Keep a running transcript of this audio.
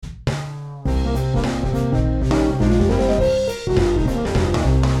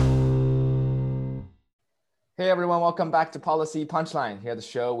Hey everyone, welcome back to Policy Punchline. Here at the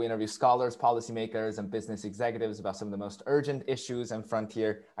show, we interview scholars, policymakers, and business executives about some of the most urgent issues and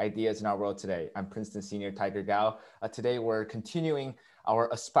frontier ideas in our world today. I'm Princeton senior Tiger Gao. Today, we're continuing our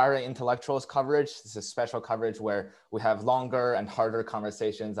Aspiring Intellectuals coverage. This is special coverage where we have longer and harder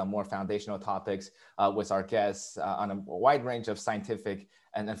conversations on more foundational topics with our guests on a wide range of scientific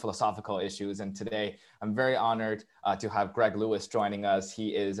and philosophical issues. And today, I'm very honored to have Greg Lewis joining us.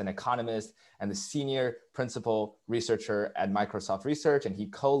 He is an economist and the senior principal researcher at Microsoft Research, and he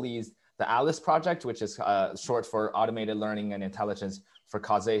co-leads the ALICE project, which is short for Automated Learning and Intelligence for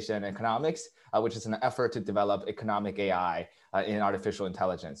Causation Economics, which is an effort to develop economic AI in artificial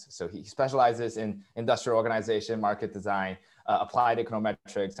intelligence. So he specializes in industrial organization, market design, applied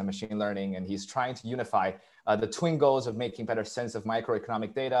econometrics, and machine learning, and he's trying to unify the twin goals of making better sense of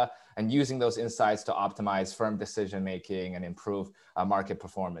microeconomic data and using those insights to optimize firm decision-making and improve market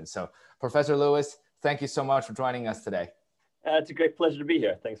performance. So Professor Lewis, thank you so much for joining us today. It's a great pleasure to be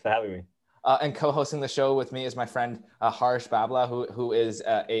here. Thanks for having me. And co-hosting the show with me is my friend Harsh Babla, who is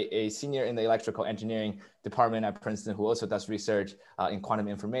a senior in the electrical engineering department at Princeton, who also does research in quantum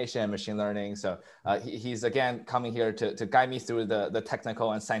information and machine learning. So he's again coming here to guide me through the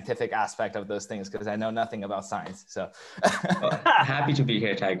technical and scientific aspect of those things, because I know nothing about science. So happy to be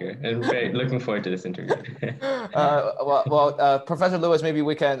here, Tiger, and very looking forward to this interview. Professor Lewis, maybe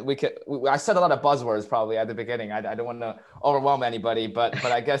we can. I said a lot of buzzwords probably at the beginning. I don't want to overwhelm anybody, but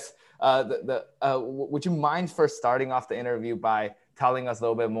I guess. Would you mind first starting off the interview by telling us a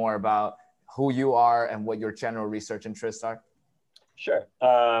little bit more about who you are and what your general research interests are? Sure.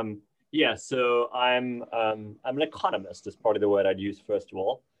 Yeah. So I'm an economist. Is probably the word I'd use first of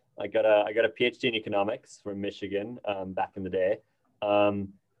all. I got a PhD in economics from Michigan back in the day, and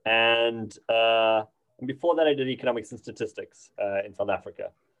before that I did economics and statistics in South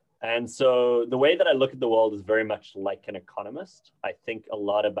Africa. And so the way that I look at the world is very much like an economist. I think a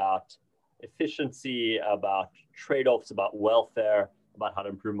lot about efficiency, about trade-offs, about welfare, about how to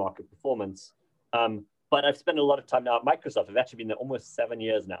improve market performance. But I've spent a lot of time now at Microsoft. I've actually been there almost 7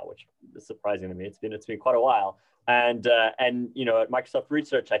 years now, which is surprising to me. It's been quite a while. And you know, at Microsoft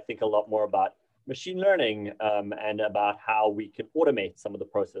Research, I think a lot more about machine learning and about how we can automate some of the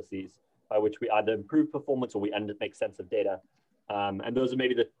processes by which we either improve performance or we make sense of data. And those are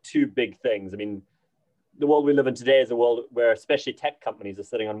maybe the two big things. I mean, the world we live in today is a world where especially tech companies are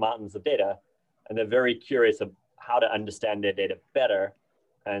sitting on mountains of data, and they're very curious of how to understand their data better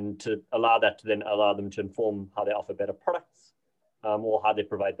and to allow them to inform how they offer better products or how they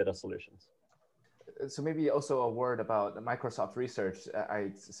provide better solutions. So maybe also a word about the Microsoft Research.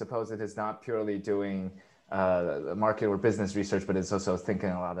 I suppose it is not purely doing market or business research, but it's also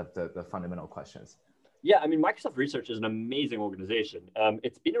thinking a lot of the fundamental questions. Yeah, I mean, Microsoft Research is an amazing organization.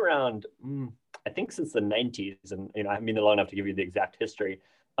 It's been around, I think, since the 90s, and you know, I haven't been there long enough to give you the exact history.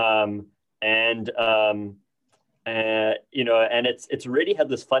 You know, and it's really had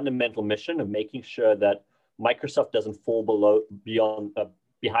this fundamental mission of making sure that Microsoft doesn't fall behind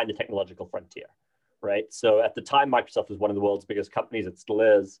the technological frontier, right? So at the time, Microsoft was one of the world's biggest companies. It still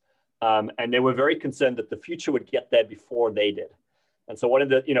is, and they were very concerned that the future would get there before they did. And so one of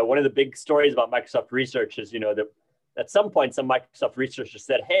the big stories about Microsoft Research is, you know, that at some point, some Microsoft researchers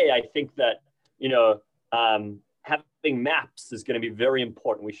said, hey, I think that, you know, having maps is going to be very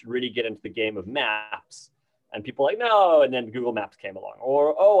important. We should really get into the game of maps. And people were like, no. And then Google Maps came along.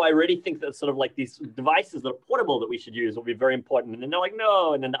 Or, oh, I really think that sort of like these devices that are portable that we should use will be very important. And then they're like,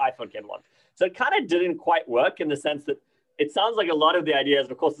 no. And then the iPhone came along. So it kind of didn't quite work in the sense that it sounds like a lot of the ideas,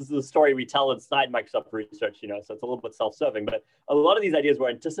 and of course, this is a story we tell inside Microsoft Research, you know, so it's a little bit self-serving, but a lot of these ideas were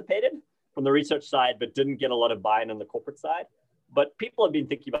anticipated from the research side, but didn't get a lot of buy-in on the corporate side. But people have been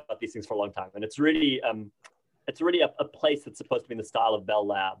thinking about these things for a long time. And it's really a place that's supposed to be in the style of Bell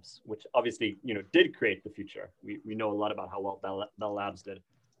Labs, which obviously, you know, did create the future. We know a lot about how well Bell Labs did.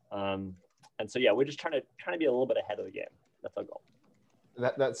 And so, yeah, we're just trying to be a little bit ahead of the game. That's our goal.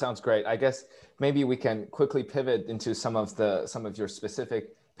 That sounds great. I guess maybe we can quickly pivot into some of your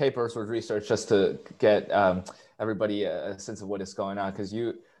specific papers or research just to get everybody a sense of what is going on. Because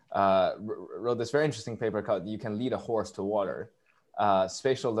you wrote this very interesting paper called "You Can Lead a Horse to Water: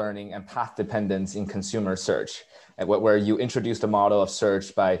 Spatial Learning and Path Dependence in Consumer Search," where you introduced a model of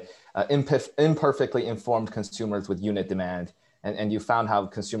search by imperfectly informed consumers with unit demand, and you found how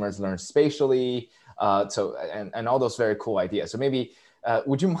consumers learn spatially. And all those very cool ideas. So maybe.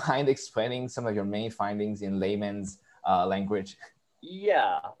 Would you mind explaining some of your main findings in layman's language?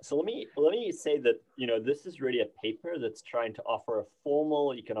 Yeah. So let me say that, you know, this is really a paper that's trying to offer a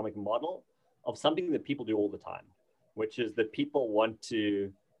formal economic model of something that people do all the time, which is that people want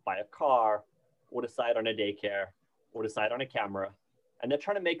to buy a car or decide on a daycare or decide on a camera. And they're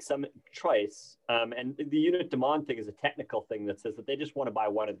trying to make some choice. And the unit demand thing is a technical thing that says that they just want to buy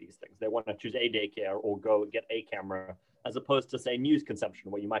one of these things. They want to choose a daycare or go get a camera, as opposed to, say, news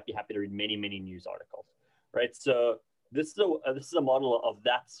consumption, where you might be happy to read many, many news articles, right? So this is a model of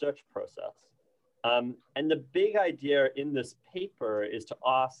that search process. And the big idea in this paper is to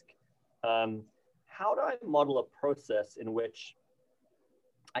ask, how do I model a process in which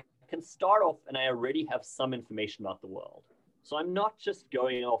I can start off and I already have some information about the world? So I'm not just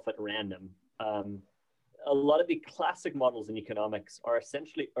going off at random. A lot of the classic models in economics are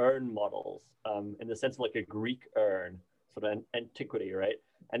essentially urn models, in the sense of like a Greek urn, sort of antiquity, right?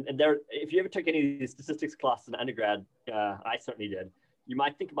 And there, if you ever took any of these statistics classes in undergrad, I certainly did, you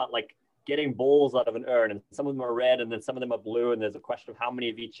might think about like getting balls out of an urn, and some of them are red and then some of them are blue, and there's a question of how many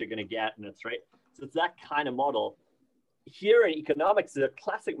of each you're going to get, and it's right. So it's that kind of model. Here in economics, there are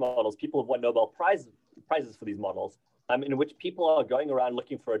classic models. People have won Nobel prizes for these models, in which people are going around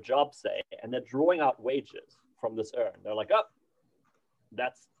looking for a job, say, and they're drawing out wages from this urn. They're like, oh,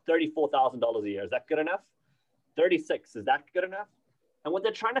 that's $34,000 a year. Is that good enough? 36, is that good enough? And what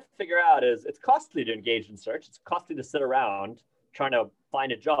they're trying to figure out is it's costly to engage in search. It's costly to sit around trying to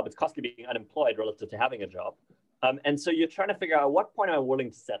find a job. It's costly being unemployed relative to having a job. And so you're trying to figure out, at what point am I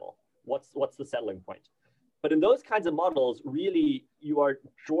willing to settle? What's the settling point? But in those kinds of models, really, you are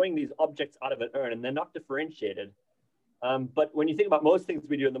drawing these objects out of an urn, and they're not differentiated. But when you think about most things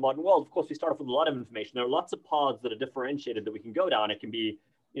we do in the modern world, of course, we start off with a lot of information. There are lots of paths that are differentiated that we can go down. It can be,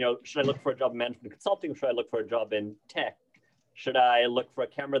 should I look for a job in management consulting? Or should I look for a job in tech? Should I look for a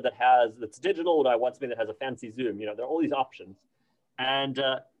camera that's digital? Or do I want something that has a fancy zoom? There are all these options. And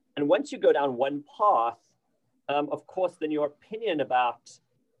once you go down one path, of course, then your opinion about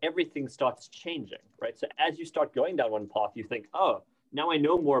everything starts changing, right? So as you start going down one path, you think, oh, now I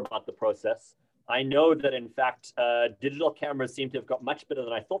know more about the process. I know that, in fact, digital cameras seem to have got much better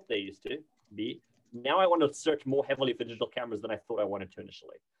than I thought they used to be. Now I want to search more heavily for digital cameras than I thought I wanted to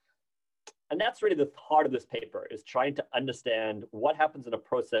initially. And that's really the heart of this paper, is trying to understand what happens in a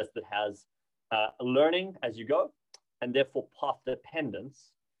process that has learning as you go, and therefore path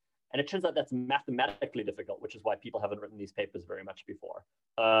dependence. And it turns out that's mathematically difficult, which is why people haven't written these papers very much before.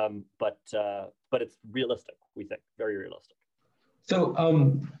 But it's realistic, we think, very realistic.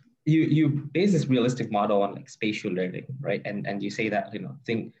 So you base this realistic model on like spatial learning, right? And you say that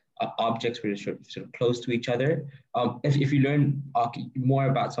objects were sort of close to each other. If you learn more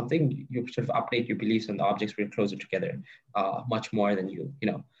about something, you sort of update your beliefs on the objects were closer together, much more than you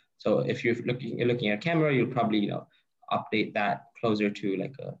know. So if you're looking at a camera, you'll probably update that closer to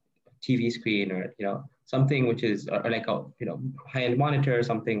like a TV screen, or something which is or like a high-end monitor, or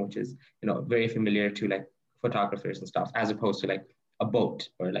something which is very familiar to like photographers and stuff, as opposed to like a boat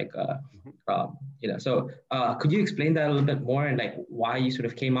or like so could you explain that a little bit more, and like why you sort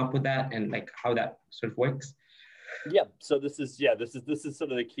of came up with that, and like how that sort of works? Yeah, so this is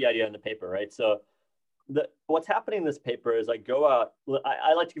sort of the key idea in the paper, right? So what's happening in this paper is I go out,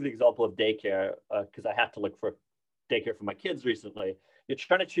 I like to give the example of daycare, because I had to look for daycare for my kids recently. You're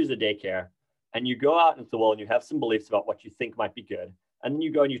trying to choose a daycare, and you go out into the world and you have some beliefs about what you think might be good, and then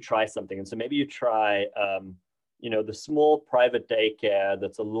you go and you try something. And so maybe you try the small private daycare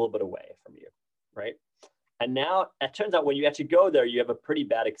that's a little bit away from you, right? And now it turns out when you actually go there, you have a pretty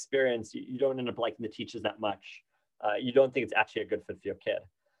bad experience. You don't end up liking the teachers that much. You don't think it's actually a good fit for your kid.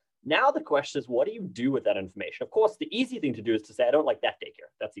 Now the question is, what do you do with that information? Of course, the easy thing to do is to say, I don't like that daycare.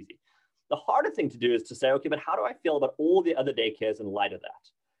 That's easy. The harder thing to do is to say, okay, but how do I feel about all the other daycares in light of that?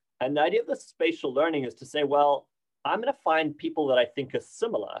 And the idea of the spatial learning is to say, well, I'm going to find people that I think are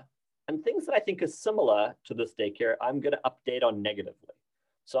similar, and things that I think are similar to this daycare, I'm going to update on negatively.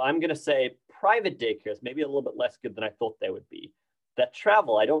 So I'm going to say private daycares, maybe a little bit less good than I thought they would be. That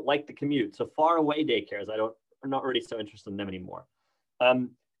travel, I don't like the commute. So far away daycares, I'm not really so interested in them anymore. And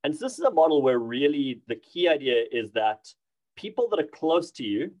so this is a model where really the key idea is that people that are close to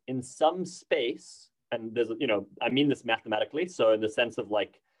you in some space, and there's, I mean this mathematically, so in the sense of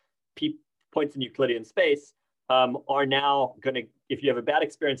like points in Euclidean space, are now going to, if you have a bad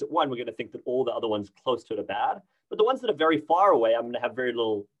experience at one, we're going to think that all the other ones close to it are bad. But the ones that are very far away, I'm going to have very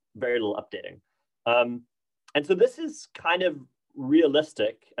little updating. And so this is kind of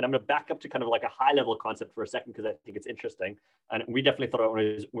realistic. And I'm going to back up to kind of like a high level concept for a second, because I think it's interesting. And we definitely thought about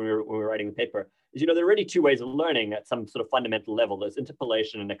it when we were writing the paper, is, there are really two ways of learning at some sort of fundamental level. There's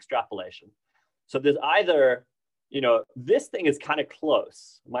interpolation and extrapolation. So there's either, this thing is kind of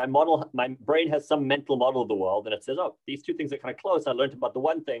close. My brain has some mental model of the world, and it says, oh, these two things are kind of close. I learned about the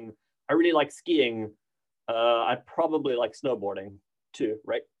one thing. I really like skiing. I probably like snowboarding too,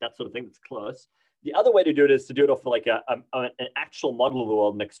 right? That sort of thing that's close. The other way to do it is to do it off like an actual model of the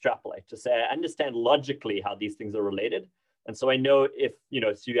world and extrapolate to say, I understand logically how these things are related. And so I know if,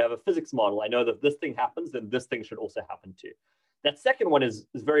 so you have a physics model, I know that this thing happens, then this thing should also happen too. That second one is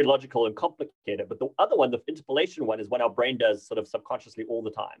very logical and complicated, but the other one, the interpolation one, is what our brain does sort of subconsciously all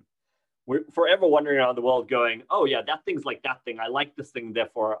the time. We're forever wandering around the world going, oh yeah, that thing's like that thing. I like this thing,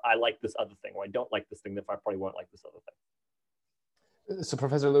 therefore I like this other thing. Or I don't like this thing, therefore I probably won't like this other thing. So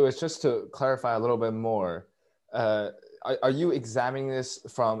Professor Lewis, just to clarify a little bit more, are you examining this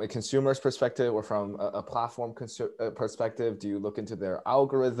from a consumer's perspective or from a platform perspective? Do you look into their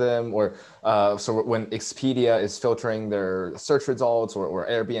algorithm, or so when Expedia is filtering their search results, or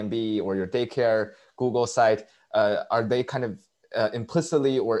Airbnb or your daycare Google site, are they kind of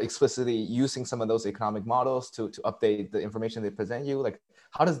implicitly or explicitly using some of those economic models to update the information they present you? Like,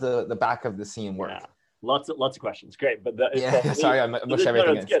 how does the back of the scene work? Yeah. Lots of questions. Great. But sorry, I mushed everything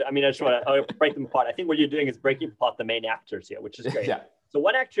in. It's good. I mean, I just want to break them apart. I think what you're doing is breaking apart the main actors here, which is great. Yeah. So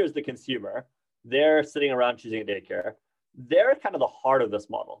one actor is the consumer. They're sitting around choosing a daycare. They're kind of the heart of this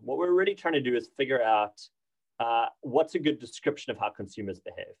model. What we're really trying to do is figure out what's a good description of how consumers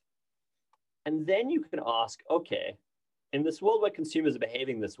behave. And then you can ask, okay, in this world where consumers are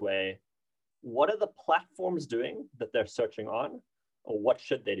behaving this way, what are the platforms doing that they're searching on, or what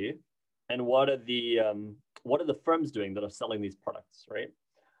should they do? And what are the firms doing that are selling these products, right?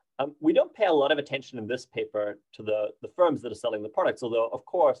 We don't pay a lot of attention in this paper to the firms that are selling the products, although of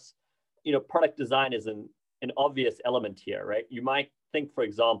course, product design is an obvious element here, right? You might think, for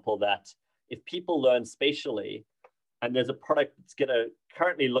example, that if people learn spatially and there's a product that's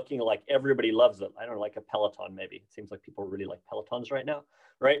currently looking like everybody loves it, I don't know, like a Peloton maybe. It seems like people really like Pelotons right now,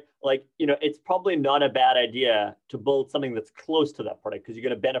 right? Like, it's probably not a bad idea to build something that's close to that product because you're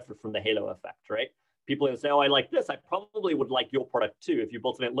going to benefit from the halo effect, right? People are going to say, oh, I like this. I probably would like your product too. If you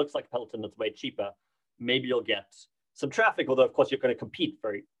build something that looks like Peloton that's way cheaper, maybe you'll get some traffic, although of course you're going to compete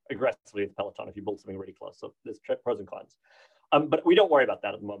very aggressively with Peloton if you build something really close. So there's pros and cons. But we don't worry about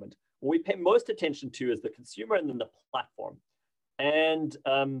that at the moment. What we pay most attention to is the consumer and then the platform. And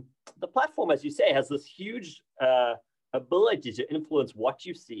the platform, as you say, has this huge ability to influence what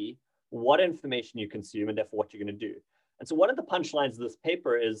you see, what information you consume, and therefore what you're going to do. And so one of the punchlines of this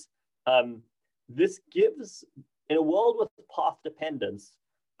paper is this gives, in a world with path dependence,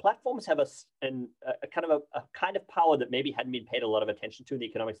 platforms have a kind of power that maybe hadn't been paid a lot of attention to in the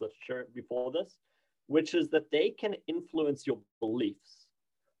economics literature before this, which is that they can influence your beliefs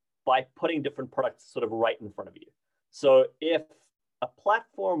by putting different products sort of right in front of you. So if a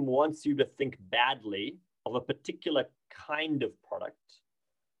platform wants you to think badly of a particular kind of product,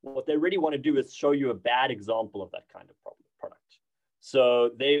 what they really want to do is show you a bad example of that kind of product. So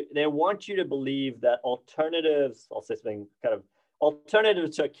they want you to believe that alternatives, I'll say something kind of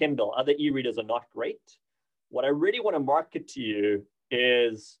alternatives to a Kindle, other e-readers are not great. What I really want to market to you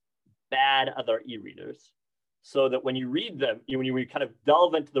is bad other e-readers, so that when you read them, when you kind of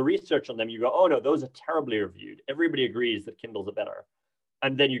delve into the research on them, you go, oh no, those are terribly reviewed. Everybody agrees that Kindles are better.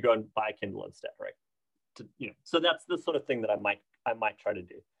 And then you go and buy Kindle instead, right? So that's the sort of thing that I might try to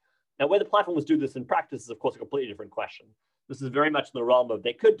do. Now, whether platforms do this in practice is, of course, a completely different question. This is very much in the realm of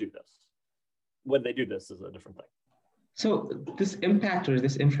they could do this. Whether they do this is a different thing. So this impact or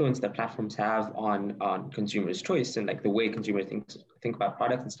this influence that platforms have on consumers' choice and like the way consumers think about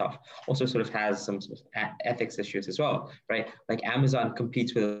products and stuff also sort of has some sort of ethics issues as well, right? Like Amazon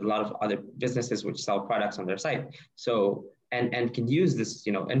competes with a lot of other businesses which sell products on their site. So and can use this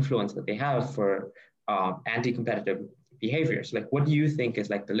influence that they have for anti-competitive behaviors. Like, what do you think is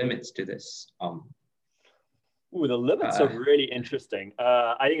like the limits to this? Ooh, the limits are really interesting.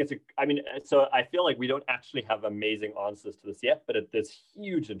 I think so I feel like we don't actually have amazing answers to this yet, but there's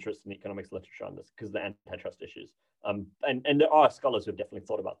huge interest in economics literature on this because of the antitrust issues. And there are scholars who have definitely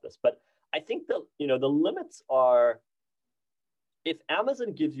thought about this, but I think that, the limits are, if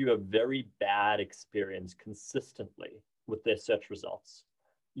Amazon gives you a very bad experience consistently with their search results,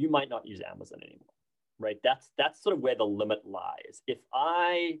 you might not use Amazon anymore, right? That's sort of where the limit lies. If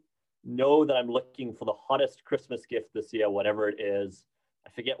I know that I'm looking for the hottest Christmas gift this year, whatever it is,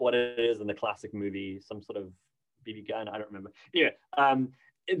 I forget what it is in the classic movie, some sort of BB gun, I don't remember. Anyway,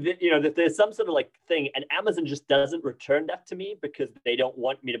 that there's some sort of like thing, and Amazon just doesn't return that to me because they don't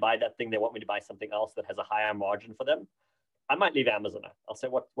want me to buy that thing. They want me to buy something else that has a higher margin for them. I might leave Amazon out. I'll say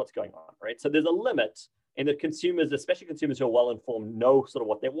what's going on, right? So there's a limit, and the consumers, especially consumers who are well-informed, know sort of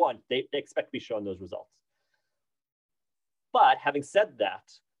what they want. They expect to be shown those results. But having said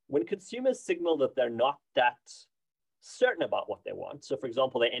that, when consumers signal that they're not that certain about what they want, so for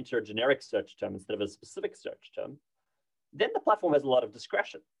example, they enter a generic search term instead of a specific search term, then the platform has a lot of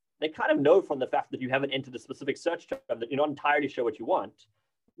discretion, they kind of know from the fact that you haven't entered a specific search term that you're not entirely sure what you want.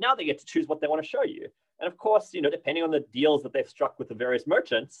 Now they get to choose what they want to show you. And of course, depending on the deals that they've struck with the various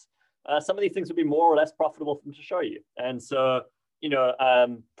merchants, some of these things will be more or less profitable for them to show you. And so,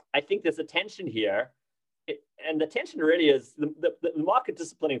 I think there's a tension here. And the tension really is the market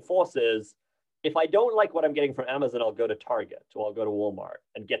disciplining force is, if I don't like what I'm getting from Amazon, I'll go to Target or I'll go to Walmart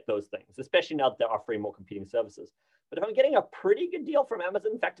and get those things, especially now that they're offering more competing services. But if I'm getting a pretty good deal from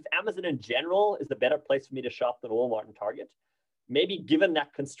Amazon, in fact, if Amazon in general is the better place for me to shop than Walmart and Target, maybe given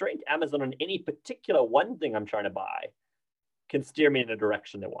that constraint, Amazon on any particular one thing I'm trying to buy can steer me in a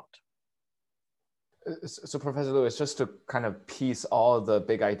direction they want. So Professor Lewis, just to kind of piece all the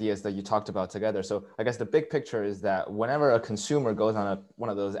big ideas that you talked about together. So I guess the big picture is that whenever a consumer goes on one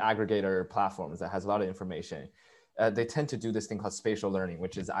of those aggregator platforms that has a lot of information, they tend to do this thing called spatial learning,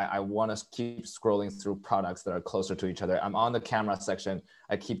 which is I want to keep scrolling through products that are closer to each other. I'm on the camera section.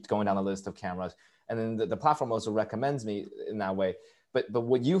 I keep going down the list of cameras. And then the platform also recommends me in that way. But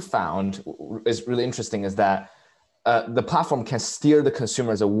what you found is really interesting is that the platform can steer the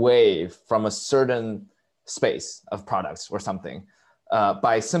consumers away from a certain space of products or something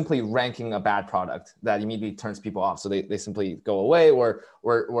by simply ranking a bad product that immediately turns people off. So they simply go away, or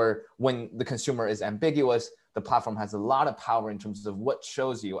when the consumer is ambiguous, the platform has a lot of power in terms of what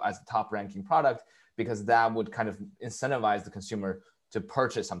shows you as the top ranking product, because that would kind of incentivize the consumer to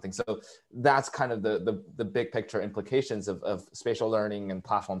purchase something. So that's kind of the big picture implications of spatial learning and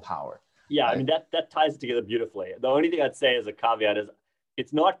platform power. Yeah, right? I mean, that ties together beautifully. The only thing I'd say as a caveat is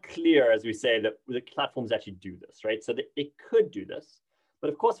it's not clear, as we say, that the platforms actually do this, right? So they could do this. But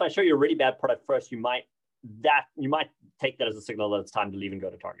of course, if I show you a really bad product first, you might take that as a signal that it's time to leave and go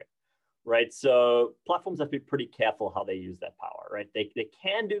to Target, right? So platforms have to be pretty careful how they use that power, right? They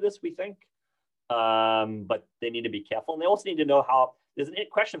can do this, we think, but they need to be careful. And they also need to know how, there's a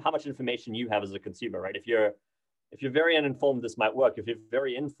question of how much information you have as a consumer, right? If you're very uninformed, this might work. If you're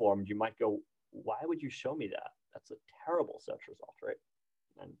very informed, you might go, why would you show me that? That's a terrible search result, right?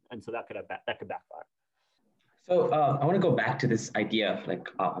 And so that could backfire. So I want to go back to this idea of like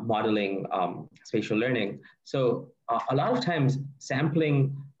modeling spatial learning. So a lot of times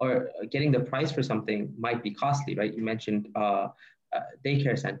sampling or getting the price for something might be costly, right? You mentioned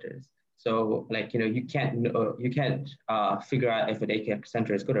daycare centers. So like, you can't figure out if a daycare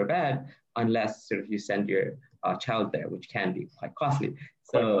center is good or bad unless sort of you send your child there, which can be quite costly.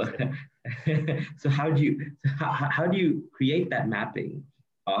 So, so how do you create that mapping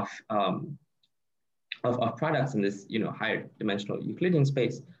of products in this higher dimensional Euclidean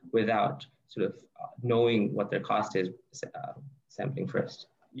space without sort of knowing what their cost is sampling first?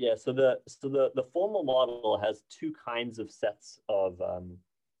 Yeah, so the formal model has two kinds of sets of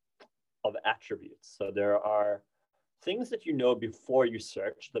attributes. So there are things that you know before you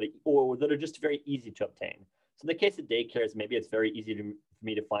search that are just very easy to obtain. So in the case of daycares, maybe it's very easy for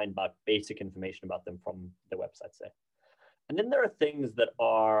me to find about basic information about them from the website, say. And then there are things that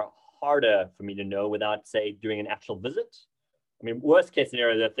are harder for me to know without, say, doing an actual visit. I mean, worst case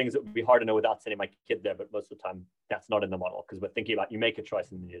scenario, there are things that would be hard to know without sending my kid there, but most of the time that's not in the model because we're thinking about you make a choice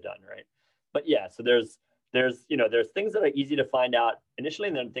and then you're done, right? But yeah, so there's things that are easy to find out initially,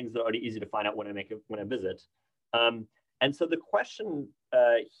 and then things that are already easy to find out when I visit. And so the question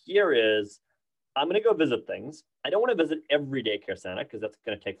here is, I'm going to go visit things. I don't want to visit every daycare center because that's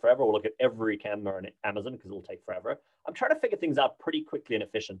going to take forever. We'll look at every camera on Amazon because it'll take forever. I'm trying to figure things out pretty quickly and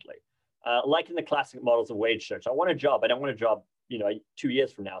efficiently. Like in the classic models of wage search, I want a job. I don't want a job, 2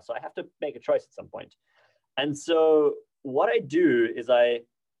 years from now. So I have to make a choice at some point. And so what I do is I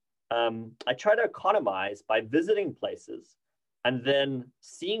try to economize by visiting places and then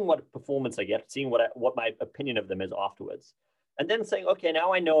seeing what performance I get, seeing what my opinion of them is afterwards. And then saying, okay,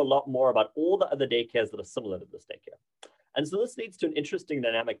 now I know a lot more about all the other daycares that are similar to this daycare. And so this leads to an interesting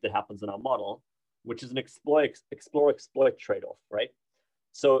dynamic that happens in our model, which is an explore-exploit trade-off, right?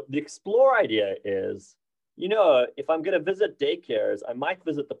 So the explore idea is, if I'm going to visit daycares, I might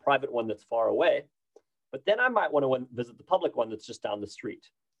visit the private one that's far away, but then I might want to visit the public one that's just down the street.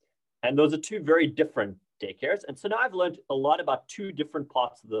 And those are two very different daycares. And so now I've learned a lot about two different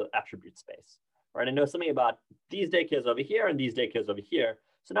parts of the attribute space. Right, I know something about these daycares over here and these daycares over here.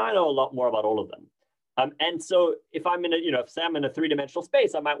 So now I know a lot more about all of them. And so if I'm in say I'm in a three-dimensional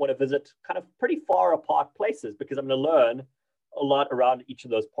space, I might want to visit kind of pretty far apart places because I'm going to learn a lot around each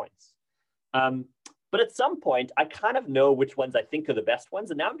of those points. But at some point, I kind of know which ones I think are the best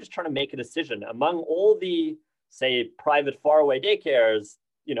ones. And now I'm just trying to make a decision among all the, say, private faraway daycares.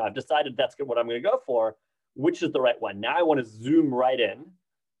 I've decided that's what I'm going to go for. Which is the right one? Now I want to zoom right in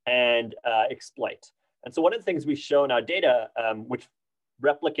and exploit. And so one of the things we show in our data, which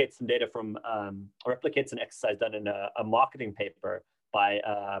replicates some data from, replicates an exercise done in a marketing paper by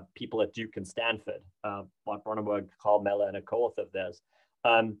people at Duke and Stanford, Mark Bronnenberg, Carl Meller, and a co-author of theirs,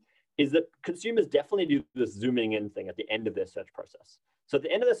 is that consumers definitely do this zooming in thing at the end of their search process. So at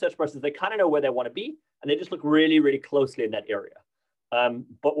the end of the search process, they kind of know where they want to be, and they just look really, really closely in that area.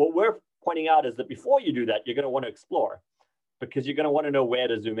 But what we're pointing out is that before you do that, you're going to want to explore, because you're going to want to know where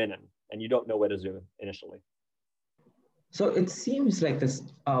to zoom in, and you don't know where to zoom in initially. So it seems like this,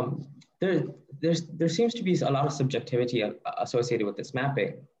 there seems to be a lot of subjectivity associated with this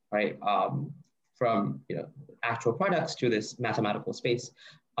mapping, right? From actual products to this mathematical space.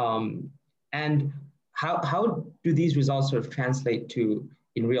 And how do these results sort of translate to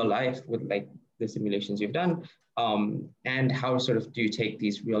in real life with like the simulations you've done? And how sort of do you take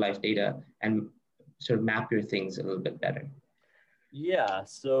these real life data and sort of map your things a little bit better? Yeah,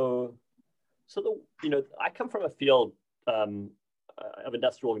 so I come from a field of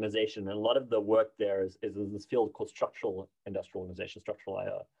industrial organization, and a lot of the work there is this field called structural industrial organization, structural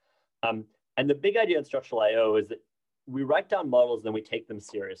IO. And the big idea in structural IO is that we write down models, then we take them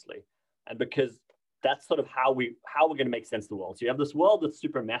seriously, and because that's sort of how we're going to make sense of the world. So you have this world that's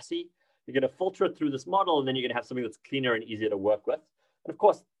super messy. You're going to filter it through this model, and then you're going to have something that's cleaner and easier to work with. And of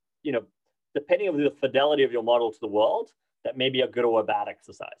course, depending on the fidelity of your model to the world, that may be a good or a bad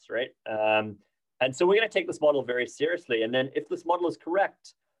exercise, right? And so we're going to take this model very seriously. And then if this model is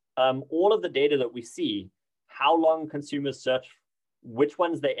correct, all of the data that we see, how long consumers search, which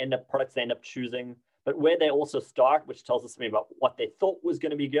ones products they end up choosing, but where they also start, which tells us something about what they thought was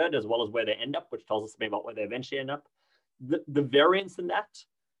going to be good, as well as where they end up, which tells us something about where they eventually end up. The variance in that,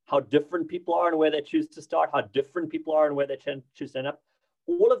 how different people are and where they choose to start, how different people are and where they choose to end up,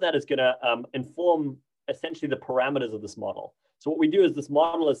 all of that is going to inform essentially the parameters of this model. So what we do is this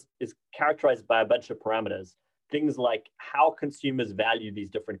model is characterized by a bunch of parameters, things like how consumers value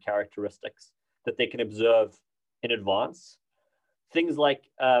these different characteristics that they can observe in advance, things like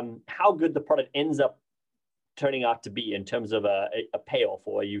how good the product ends up turning out to be in terms of a payoff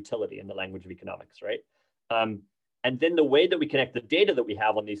or a utility in the language of economics, right? And then the way that we connect the data that we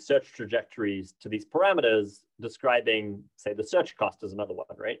have on these search trajectories to these parameters, describing, say, the search cost is another one,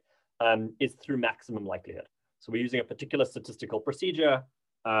 right? Is through maximum likelihood. So we're using a particular statistical procedure,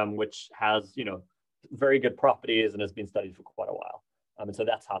 which has, very good properties and has been studied for quite a while. And so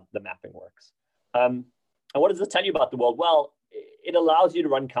that's how the mapping works. And what does this tell you about the world? Well, it allows you to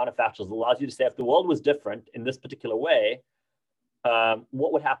run counterfactuals. It allows you to say, if the world was different in this particular way,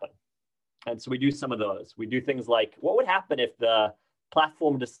 what would happen? And so we do some of those. We do things like, what would happen if the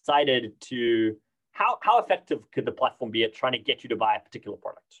platform decided to, how effective could the platform be at trying to get you to buy a particular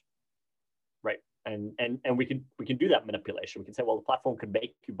product, right? And we can do that manipulation. We can say, well, the platform could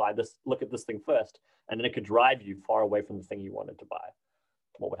make you buy this, look at this thing first, and then it could drive you far away from the thing you wanted to buy.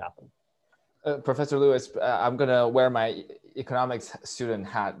 What would happen? Professor Lewis, I'm going to wear my economics student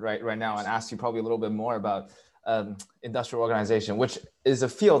hat right now and ask you probably a little bit more about industrial organization, which is a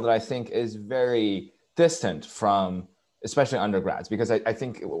field that I think is very distant from, especially undergrads, because I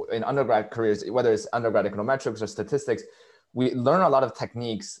think in undergrad careers, whether it's undergrad econometrics or statistics, we learn a lot of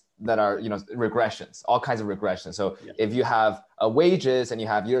techniques that are, regressions, all kinds of regressions. So yeah. If you have wages and you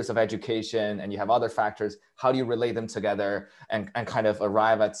have years of education and you have other factors, how do you relate them together and kind of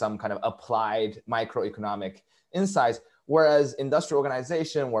arrive at some kind of applied microeconomic insights? Whereas industrial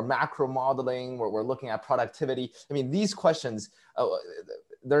organization, we're macro modeling, where we're looking at productivity. I mean, these questions,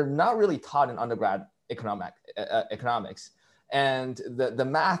 they're not really taught in undergrad economics. And the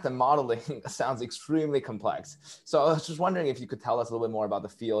math and modeling sounds extremely complex. So I was just wondering if you could tell us a little bit more about the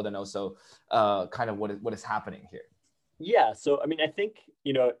field and also kind of what is happening here. Yeah, so I mean, I think,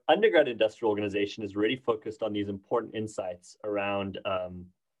 undergrad industrial organization is really focused on these important insights around,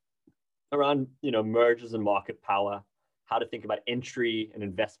 mergers and market power, how to think about entry and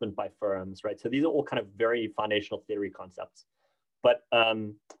investment by firms, right? So these are all kind of very foundational theory concepts. But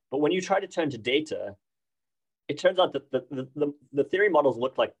when you try to turn to data, it turns out that the theory models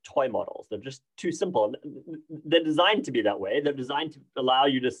look like toy models. They're just too simple. They're designed to be that way. They're designed to allow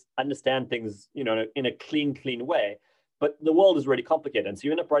you to understand things, in a clean way. But the world is really complicated. And so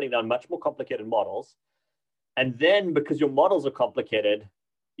you end up writing down much more complicated models. And then because your models are complicated,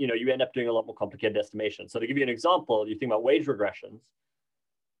 you end up doing a lot more complicated estimations. So to give you an example, you think about wage regressions.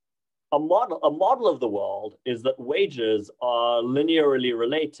 A model of the world is that wages are linearly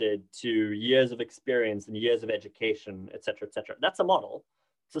related to years of experience and years of education, et cetera, et cetera. That's a model.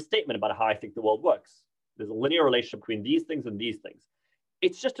 It's a statement about how I think the world works. There's a linear relationship between these things and these things.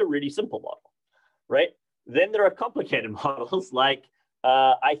 It's just a really simple model, right? Then there are complicated models like,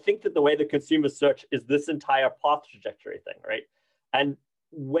 I think that the way the consumers search is this entire path trajectory thing, right? And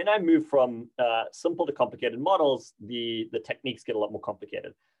when I move from simple to complicated models, the techniques get a lot more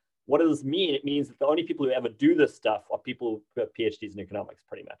complicated. What does this mean? It means that the only people who ever do this stuff are people who have PhDs in economics,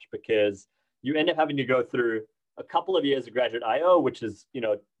 pretty much, because you end up having to go through a couple of years of graduate IO, which is,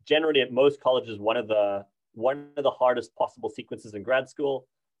 generally at most colleges, one of the hardest possible sequences in grad school.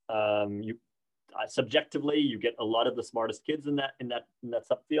 Subjectively, you get a lot of the smartest kids in that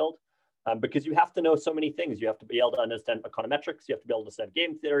subfield, because you have to know so many things. You have to be able to understand econometrics. You have to be able to understand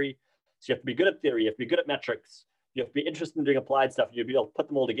game theory. So you have to be good at theory. You have to be good at metrics. You have to be interested in doing applied stuff. You have to be able to put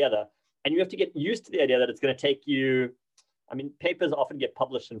them all together. And you have to get used to the idea that it's going to take you, papers often get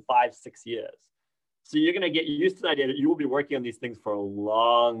published in 5-6 years. So you're going to get used to the idea that you will be working on these things for a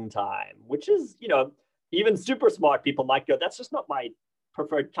long time, which is, even super smart people might go, that's just not my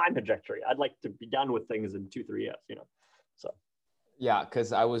preferred time trajectory. I'd like to be done with things in 2-3 years, so. Yeah,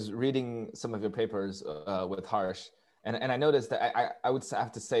 because I was reading some of your papers with Harsh, and I noticed that I would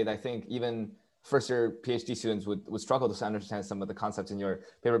have to say that I think even first-year PhD students would struggle to understand some of the concepts in your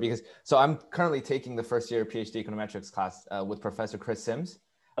paper, because, so I'm currently taking the first-year PhD econometrics class with Professor Chris Sims,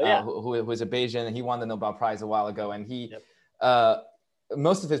 who is a Bayesian, and he won the Nobel Prize a while ago, and he,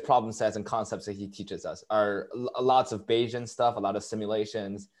 most of his problem sets and concepts that he teaches us are lots of Bayesian stuff, a lot of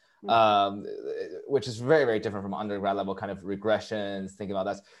simulations, which is very, very different from undergrad level kind of regressions, thinking about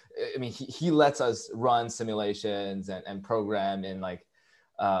that. He lets us run simulations and program in like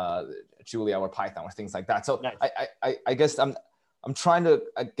Julia or Python or things like that. So nice. I guess I'm trying to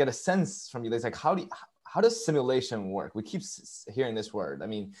get a sense from you. It's like, how does simulation work? We keep hearing this word.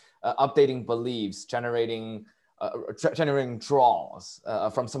 Updating beliefs, generating draws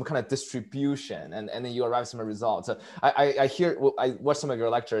from some kind of distribution, and then you arrive at some results. So I watched some of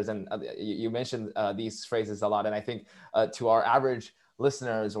your lectures, and you mentioned these phrases a lot. And I think to our average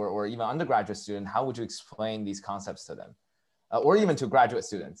listeners or even undergraduate student, how would you explain these concepts to them? Or even to graduate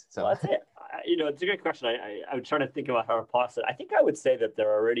students? So well, it's a great question. I'm trying to think about how to parse it. I think I would say that there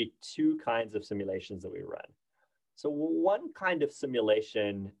are already two kinds of simulations that we run. So one kind of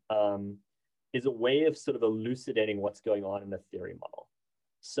simulation is a way of sort of elucidating what's going on in a theory model.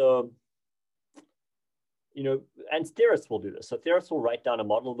 So, and theorists will do this. So theorists will write down a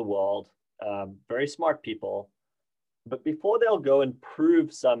model of the world, very smart people, but before they'll go and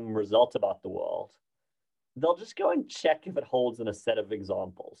prove some result about the world, they'll just go and check if it holds in a set of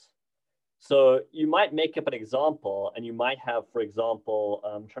examples. So you might make up an example, and you might have, for example,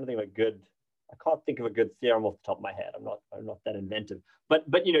 I'm trying to think of I can't think of a good theorem off the top of my head. I'm not that inventive, but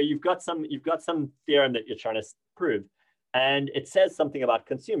you've got some theorem that you're trying to prove, and it says something about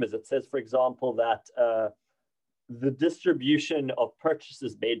consumers. It says, for example, that the distribution of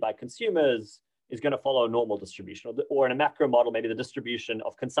purchases made by consumers is going to follow a normal distribution, or in a macro model, maybe the distribution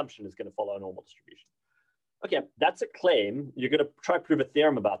of consumption is going to follow a normal distribution. Okay, that's a claim. You're going to try to prove a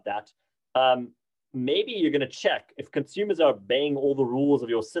theorem about that. Maybe you're going to check if consumers are obeying all the rules of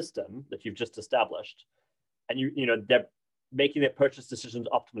your system that you've just established, and they're making their purchase decisions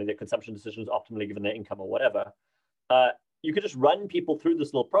optimally, their consumption decisions optimally given their income or whatever. You could just run people through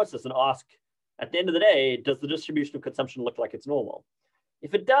this little process and ask, at the end of the day, does the distribution of consumption look like it's normal?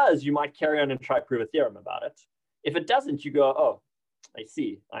 If it does, you might carry on and try to prove a theorem about it. If it doesn't, you go, oh, I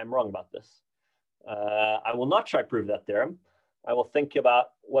see, I'm wrong about this. I will not try to prove that theorem. I will think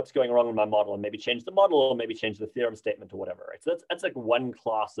about what's going wrong with my model and maybe change the model, or maybe change the theorem statement or whatever, right? So that's like one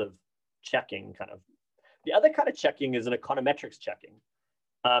class of checking kind of. The other kind of checking is an econometrics checking.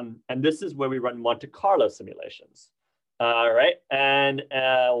 And this is where we run Monte Carlo simulations, right? And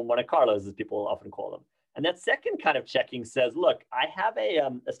Monte Carlos, as people often call them. And that second kind of checking says, look, I have a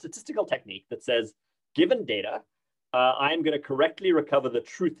statistical technique that says, given data, I'm going to correctly recover the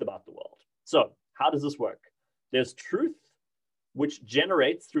truth about the world. So how does this work? There's truth, which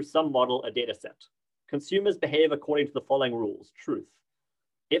generates through some model a data set. Consumers behave according to the following rules, truth.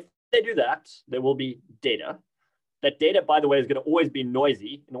 If they do that, there will be data. That data, by the way, is going to always be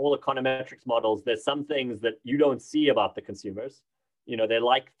noisy. In all econometrics models, there's some things that you don't see about the consumers. They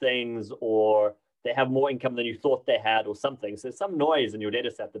like things, or they have more income than you thought they had, or something. So there's some noise in your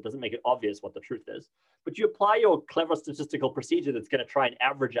data set that doesn't make it obvious what the truth is. But you apply your clever statistical procedure that's going to try and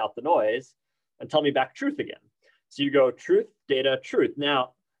average out the noise and tell me back truth again. So you go truth, data, truth.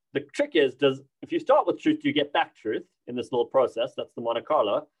 Now, the trick is, if you start with truth, you get back truth in this little process. That's the Monte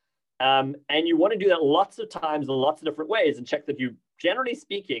Carlo. And you want to do that lots of times in lots of different ways and check that you, generally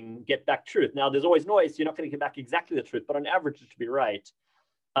speaking, get back truth. Now, there's always noise, so you're not going to get back exactly the truth, but on average, it should be right.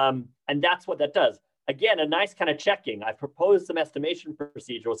 And that's what that does. Again, a nice kind of checking. I propose some estimation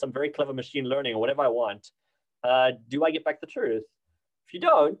procedure or some very clever machine learning or whatever I want. Do I get back the truth? If you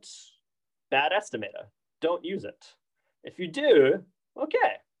don't, bad estimator. Don't use it. If you do,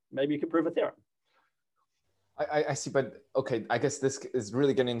 okay, maybe you can prove a theorem. I see, but okay, I guess this is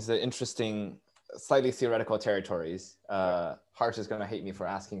really getting into the interesting, slightly theoretical territories. Harsh is going to hate me for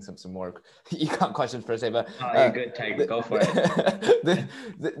asking some more econ questions per se, but you're good, Tiger. Go for it.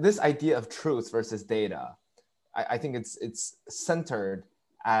 This idea of truth versus data, I think it's centered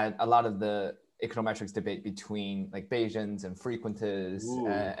at a lot of the econometrics debate between like Bayesians and frequentists,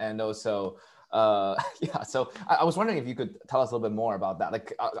 and also yeah. So I was wondering if you could tell us a little bit more about that.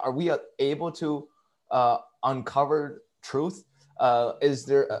 Like, are we able to uncover truth? Is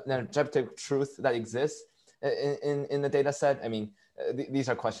there an objective truth that exists in the data set? I mean, these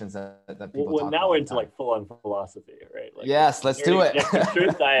are questions that people talk about. Now we're into like full-on philosophy, right? Like, yes, let's do it.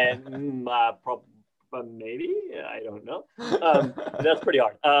 Truth, maybe, I don't know. That's pretty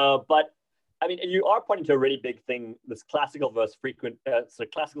hard. But I mean, you are pointing to a really big thing, this classical versus frequent, so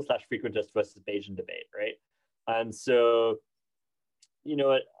classical / frequentist versus Bayesian debate, right? And so,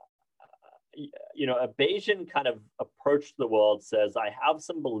 a Bayesian kind of approach to the world says, I have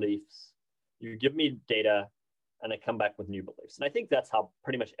some beliefs, you give me data, and I come back with new beliefs. And I think that's how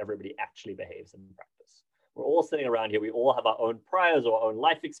pretty much everybody actually behaves in practice. We're all sitting around here, we all have our own priors or our own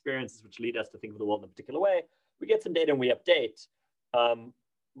life experiences, which lead us to think of the world in a particular way. We get some data and we update.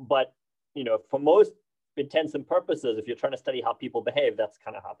 But for most intents and purposes, if you're trying to study how people behave, that's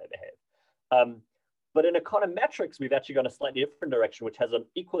kind of how they behave. But in econometrics, we've actually gone a slightly different direction, which has an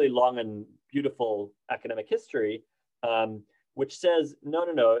equally long and beautiful academic history, which says,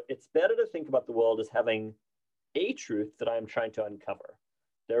 no, it's better to think about the world as having a truth that I'm trying to uncover.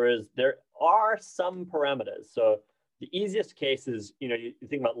 There are some parameters. So the easiest case is, you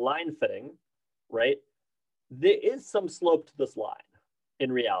think about line fitting, right? There is some slope to this line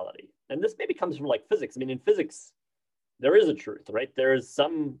in reality. And this maybe comes from like physics. I mean, in physics, there is a truth, right? There's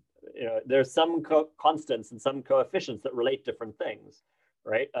some constants and some coefficients that relate different things,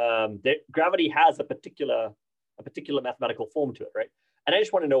 right? Gravity has a particular mathematical form to it, right? And I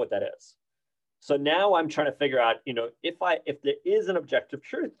just want to know what that is. So now I'm trying to figure out, if there is an objective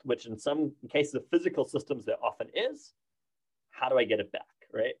truth, which in some cases of physical systems there often is, how do I get it back,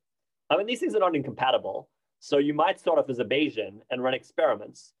 right? I mean, these things are not incompatible. So you might start off as a Bayesian and run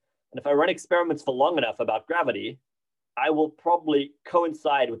experiments. And if I run experiments for long enough about gravity, I will probably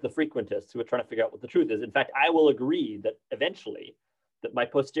coincide with the frequentists who are trying to figure out what the truth is. In fact, I will agree that eventually that my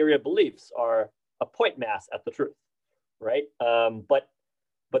posterior beliefs are a point mass at the truth, right? But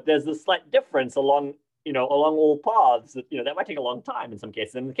there's a slight difference along all paths that might take a long time in some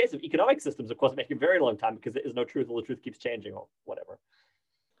cases. In the case of economic systems, of course, it may take a very long time because there is no truth or the truth keeps changing or whatever.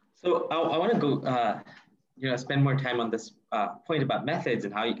 So I want to go, spend more time on this point about methods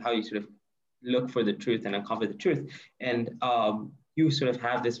and how you sort of look for the truth and uncover the truth. And you sort of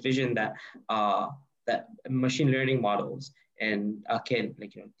have this vision that that machine learning models and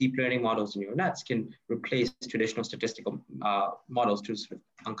deep learning models and neural nets can replace traditional statistical models to sort of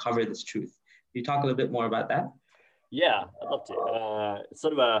uncover this truth. Can you talk a little bit more about that? Yeah, I'd love to. It's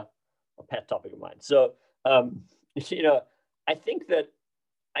sort of a pet topic of mine. So, I think that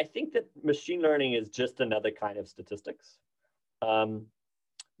machine learning is just another kind of statistics.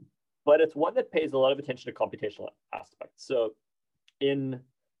 But it's one that pays a lot of attention to computational aspects. So in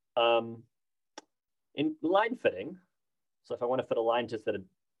line fitting, so if I want to fit a line to a set of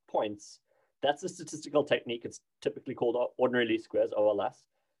points, that's a statistical technique. It's typically called ordinary least squares, OLS,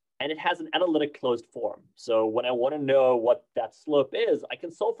 and it has an analytic closed form. So when I want to know what that slope is, I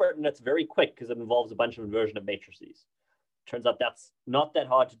can solve for it, and it's very quick because it involves a bunch of inversion of matrices. Turns out that's not that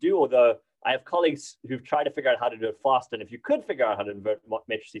hard to do, although I have colleagues who've tried to figure out how to do it faster. And if you could figure out how to invert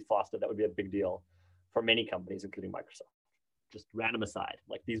matrices faster, that would be a big deal for many companies, including Microsoft. Just random aside,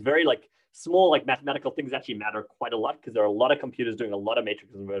 like these very small mathematical things actually matter quite a lot because there are a lot of computers doing a lot of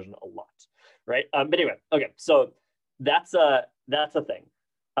matrix inversion a lot, right? But anyway, okay, so that's a thing.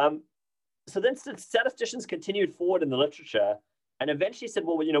 So then statisticians continued forward in the literature and eventually said,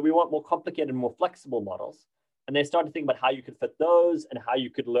 well, we want more complicated, more flexible models. And they started to think about how you could fit those and how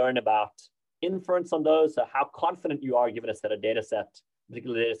you could learn about inference on those. So how confident you are given a set of data set,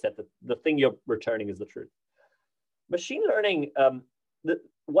 particular data set, that the thing you're returning is the truth. Machine learning,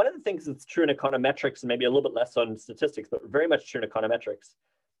 one of the things that's true in econometrics and maybe a little bit less on statistics, but very much true in econometrics,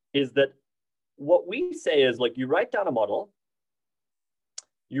 is that what we say is you write down a model,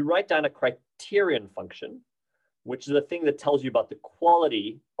 you write down a criterion function, which is a thing that tells you about the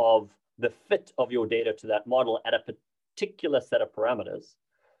quality of the fit of your data to that model at a particular set of parameters.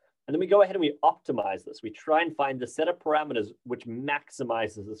 And then we go ahead and we optimize this. We try and find the set of parameters which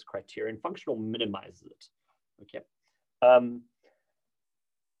maximizes this criterion function or minimizes it. Okay. And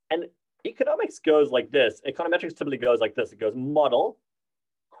economics goes like this. Econometrics typically goes like this. It goes model,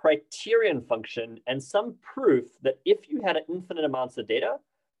 criterion function and some proof that if you had infinite amounts of data,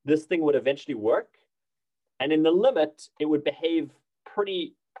 this thing would eventually work. And in the limit, it would behave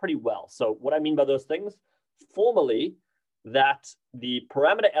pretty well. So what I mean by those things, formally, that the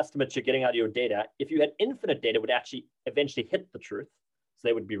parameter estimates you're getting out of your data, if you had infinite data, would actually eventually hit the truth. So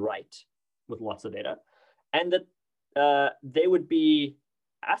they would be right with lots of data. And that they would be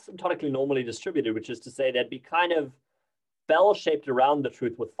asymptotically normally distributed, which is to say they'd be kind of bell-shaped around the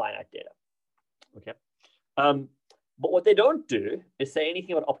truth with finite data. Okay. But what they don't do is say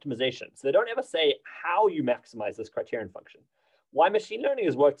anything about optimization. So they don't ever say how you maximize this criterion function. Why machine learning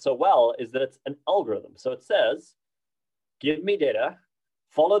has worked so well is that it's an algorithm. So it says, give me data,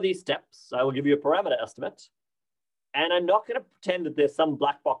 follow these steps, I will give you a parameter estimate, and I'm not going to pretend that there's some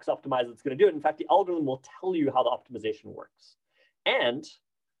black box optimizer that's going to do it. In fact, the algorithm will tell you how the optimization works. And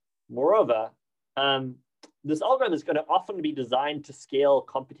moreover, this algorithm is going to often be designed to scale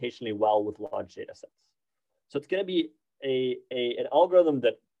computationally well with large data sets. So it's going to be an algorithm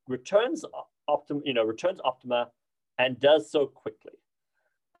that returns optima and does so quickly,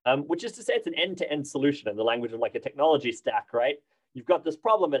 which is to say it's an end-to-end solution in the language of like a technology stack, right? You've got this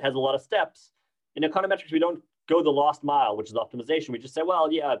problem that has a lot of steps. In econometrics, we don't go the last mile, which is optimization. We just say, well,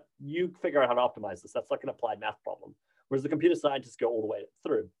 yeah, you figure out how to optimize this. That's like an applied math problem. Whereas the computer scientists go all the way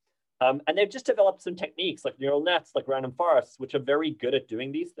through. And they've just developed some techniques like neural nets, like random forests, which are very good at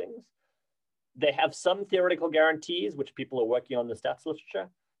doing these things. They have some theoretical guarantees, which people are working on in the stats literature.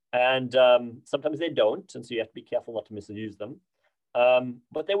 And sometimes they don't. And so you have to be careful not to misuse them.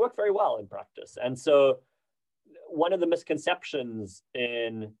 But they work very well in practice. And so one of the misconceptions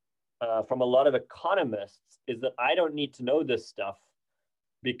from a lot of economists is that I don't need to know this stuff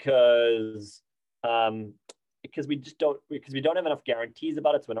because we don't have enough guarantees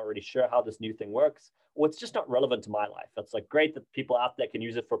about it, so we're not really sure how this new thing works, or it's just not relevant to my life. It's like great that people out there can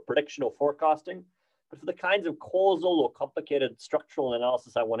use it for prediction or forecasting, but for the kinds of causal or complicated structural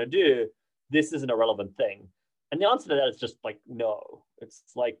analysis I want to do, this isn't a relevant thing. And the answer to that is just like no. It's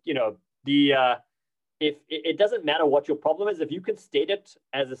like, if it doesn't matter what your problem is, if you can state it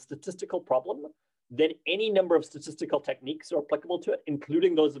as a statistical problem, then any number of statistical techniques are applicable to it,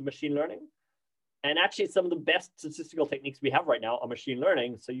 including those of machine learning. And actually, some of the best statistical techniques we have right now are machine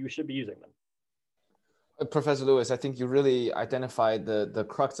learning, so you should be using them. Professor Lewis, I think you really identified the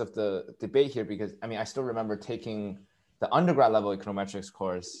crux of the debate here, because I still remember taking the undergrad level econometrics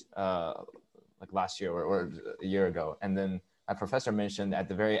course like last year or a year ago. And then my professor mentioned at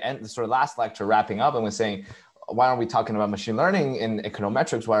the very end, the sort of last lecture wrapping up, and was saying, why aren't we talking about machine learning in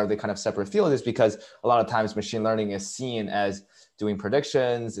econometrics? Why are they kind of separate fields? Is because a lot of times machine learning is seen as doing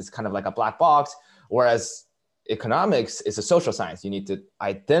predictions. It's kind of like a black box, whereas economics is a social science. You need to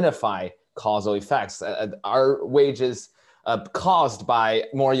identify causal effects. Are wages caused by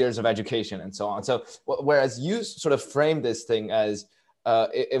more years of education and so on? So whereas you sort of frame this thing as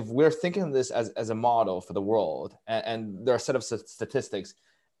if we're thinking of this as a model for the world, and there are a set of statistics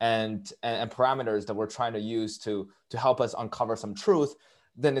and parameters that we're trying to use to help us uncover some truth,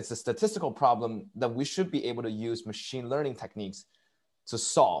 then it's a statistical problem that we should be able to use machine learning techniques to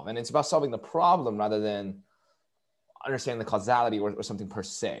solve. And it's about solving the problem rather than understanding the causality or something per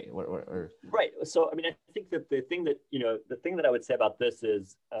se. Right. So, I think that the thing that I would say about this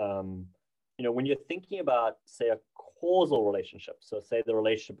is, when you're thinking about, say, a causal relationship, so say the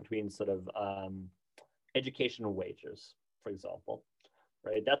relationship between sort of education and wages, for example,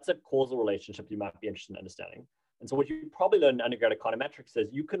 right? That's a causal relationship you might be interested in understanding. And so what you probably learn in undergrad econometrics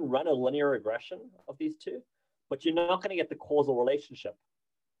is you can run a linear regression of these two, but you're not going to get the causal relationship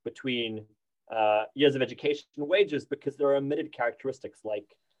between years of education and wages, because there are omitted characteristics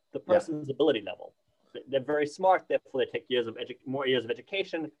like the person's ability level. They're very smart, therefore they take more years of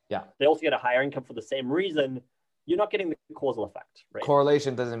education. Yeah. They also get a higher income for the same reason. You're not getting the causal effect, right?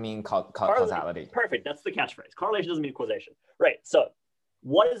 Correlation doesn't mean causality. Perfect. That's the catchphrase. Correlation doesn't mean causation. Right. So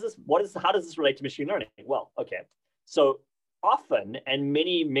how does this relate to machine learning? Well, okay. So often, and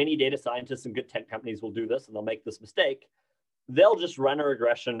many data scientists and good tech companies will do this, and they'll make this mistake. They'll just run a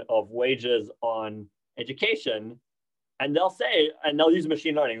regression of wages on education, and they'll use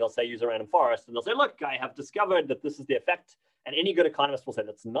machine learning. They'll say use a random forest, and they'll say, look, I have discovered that this is the effect. And any good economist will say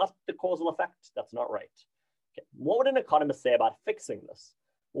that's not the causal effect. That's not right. Okay. What would an economist say about fixing this?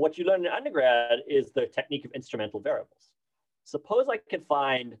 Well, what you learn in undergrad is the technique of instrumental variables. Suppose I could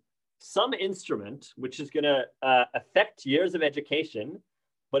find some instrument which is going to affect years of education,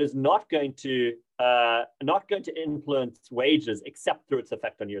 but is not going to influence wages except through its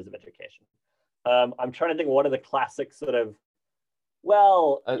effect on years of education. I'm trying to think what are the classic sort of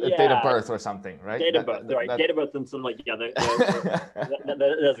Well, a yeah, date of birth or something, right? date of birth, right? Date of birth and sort of like, yeah,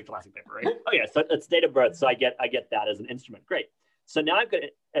 there's a classic paper, right? Oh yeah, so it's date of birth. So I get that as an instrument. Great. So now I've got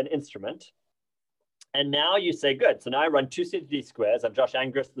an instrument. And now you say, good. So now I run 2-stage least squares. I'm Josh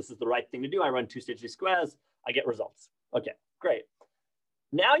Angrist. This is the right thing to do. I run 2-stage least squares. I get results. Okay, great.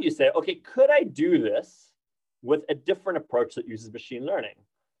 Now you say, okay, could I do this with a different approach that uses machine learning?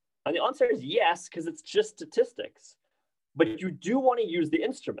 And the answer is yes, because it's just statistics. But you do want to use the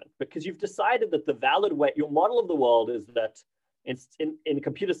instrument because you've decided that the valid way, your model of the world is that in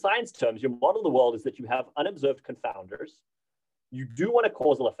computer science terms, your model of the world is that you have unobserved confounders. You do want a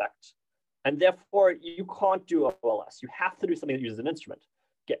causal effect. And therefore, you can't do OLS. You have to do something that uses an instrument.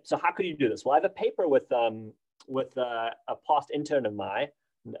 Okay, so how could you do this? Well, I have a paper with a past intern of mine,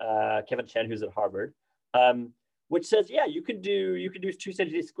 Kevin Chen, who's at Harvard, which says, yeah, you could do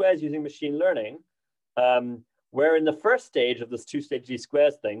 2-stage least squares using machine learning, where in the first stage of this 2-stage least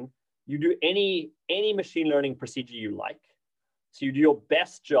squares thing, you do any machine learning procedure you like. So you do your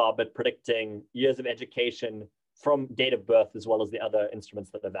best job at predicting years of education from date of birth as well as the other instruments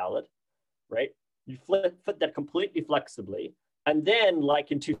that are valid. Right? You fit that completely flexibly. And then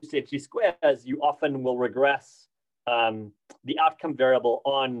like in 2-stage least squares, you often will regress the outcome variable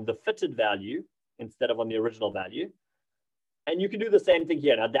on the fitted value instead of on the original value. And you can do the same thing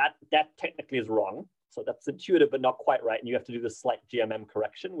here. Now that technically is wrong. So that's intuitive, but not quite right. And you have to do the slight GMM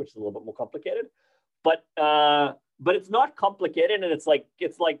correction, which is a little bit more complicated. But it's not complicated. And it's like,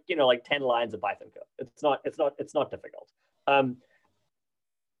 you know, like 10 lines of Python code. It's not difficult.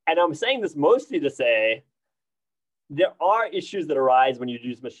 And I'm saying this mostly to say there are issues that arise when you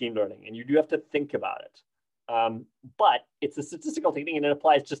use machine learning, and you do have to think about it. But it's a statistical technique, and it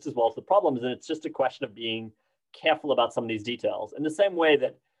applies just as well to the problems. And it's just a question of being careful about some of these details. In the same way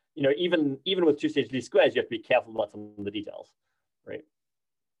that, you know, even with 2-stage least squares, you have to be careful about some of the details, right?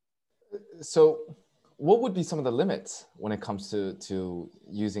 So what would be some of the limits when it comes to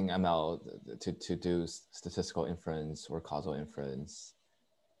using ML to do statistical inference or causal inference?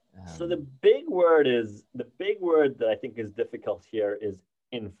 So the big word that I think is difficult here is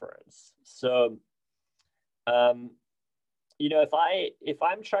inference. So, you know, if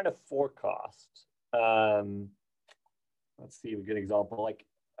I'm trying to forecast, let's see a good example. Like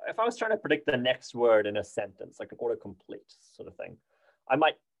if I was trying to predict the next word in a sentence, like an autocomplete sort of thing, I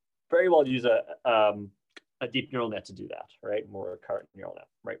might very well use a deep neural net to do that, right? More recurrent neural net,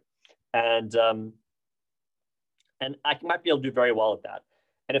 right? And I might be able to do very well at that.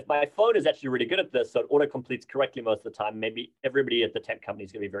 And if my phone is actually really good at this, so it auto-completes correctly most of the time, maybe everybody at the tech company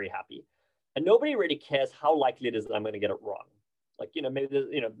is going to be very happy. And nobody really cares how likely it is that I'm going to get it wrong. Like, you know,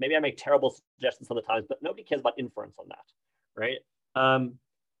 maybe I make terrible suggestions sometimes, but nobody cares about inference on that, right?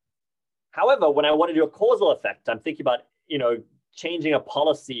 However, when I want to do a causal effect, I'm thinking about, you know, changing a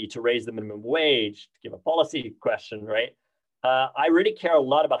policy to raise the minimum wage, to give a policy question, right? I really care a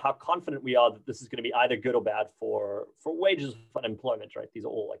lot about how confident we are that this is going to be either good or bad for wages, for unemployment, right? These are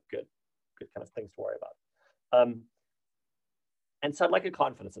all like good kind of things to worry about. And so I'd like a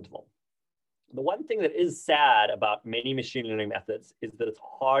confidence interval. The one thing that is sad about many machine learning methods is that it's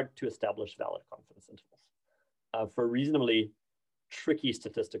hard to establish valid confidence intervals for reasonably tricky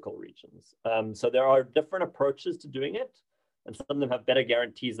statistical regions. So there are different approaches to doing it, and some of them have better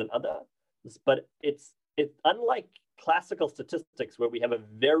guarantees than others, but it's unlike classical statistics where we have a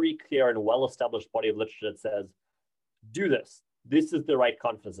very clear and well-established body of literature that says, do this. This is the right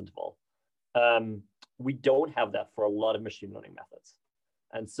confidence interval. We don't have that for a lot of machine learning methods.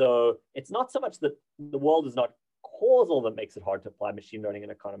 And so it's not so much that the world is not causal that makes it hard to apply machine learning in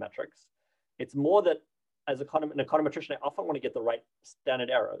econometrics. It's more that as an econometrician, I often want to get the right standard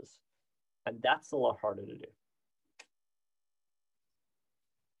errors. And that's a lot harder to do.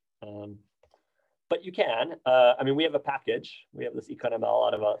 But you can. I mean, we have a package. We have this EconML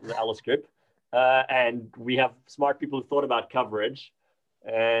out of the Alice group. And we have smart people who thought about coverage.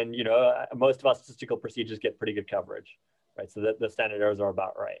 And, you know, most of our statistical procedures get pretty good coverage, right? So the standard errors are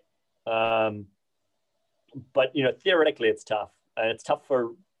about right. But, you know, theoretically, it's tough. And it's tough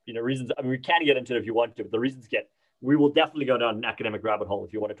for, you know, reasons. I mean, we can get into it if you want to, but the reasons we will definitely go down an academic rabbit hole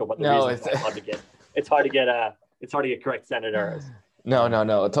if you want to talk about the reasons why it's hard to get correct standard errors.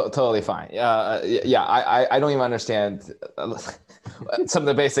 No, totally fine. Yeah, I don't even understand some of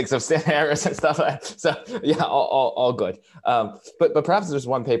the basics of standard errors and stuff. So yeah, all good. But perhaps there's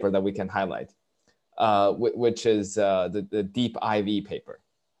one paper that we can highlight, which is the Deep IV paper.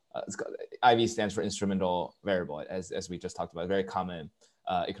 IV stands for instrumental variable, as we just talked about, a very common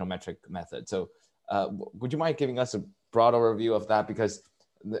econometric method. So would you mind giving us a broad overview of that? Because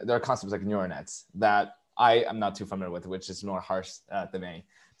there are concepts like neural nets that I am not too familiar with, which is more Harsh domain.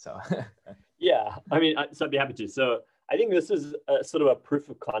 So yeah, I mean, so I'd be happy to. So I think this is sort of a proof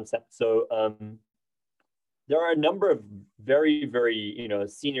of concept. So there are a number of very, very,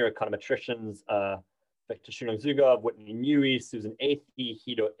 senior econometricians, Victor Shunong-Zugov, Whitney Newey, Susan Athey,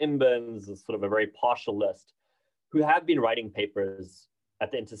 Hito Imbens, is sort of a very partial list, who have been writing papers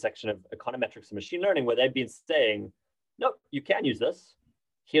at the intersection of econometrics and machine learning, where they've been saying, no, you can use this.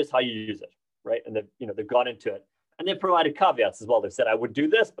 Here's how you use it, right? And they've gone into it. And they've provided caveats as well. They've said, I would do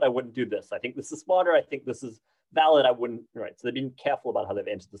this, but I wouldn't do this. I think this is smarter. I think this is valid. I wouldn't, right? So they've been careful about how they've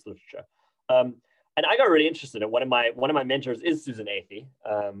entered this literature. And I got really interested in it. One of my mentors is Susan Athey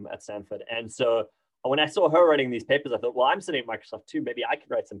at Stanford. And so when I saw her writing these papers, I thought, well, I'm sitting at Microsoft too. Maybe I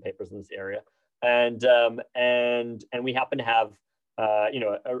could write some papers in this area. And we happen to have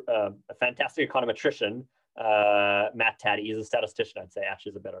a fantastic econometrician, Matt Taddy. He's a statistician, I'd say.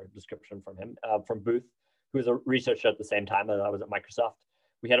 Actually, is a better description from him, from Booth, who was a researcher at the same time that I was at Microsoft.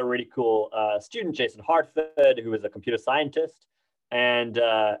 We had a really cool student, Jason Hartford, who was a computer scientist. And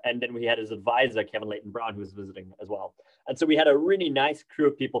then we had his advisor, Kevin Leighton Brown, who was visiting as well. And so we had a really nice crew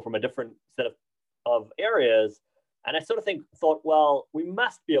of people from a different set of areas. And I sort of thought, well, we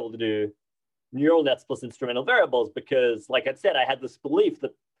must be able to do neural nets plus instrumental variables, because like I said, I had this belief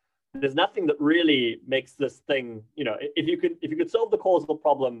that there's nothing that really makes this thing, if you could solve the causal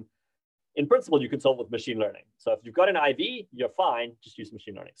problem, in principle, you can solve with machine learning. So if you've got an IV, you're fine, just use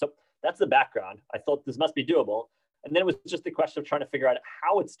machine learning. So that's the background. I thought this must be doable. And then it was just the question of trying to figure out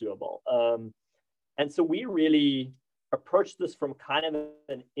how it's doable. And so we really approached this from kind of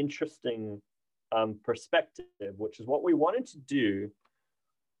an interesting perspective, which is what we wanted to do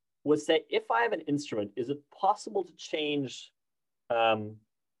was say, if I have an instrument, is it possible to change,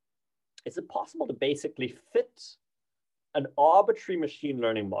 is it possible to basically fit an arbitrary machine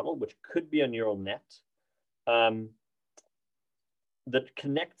learning model, which could be a neural net, that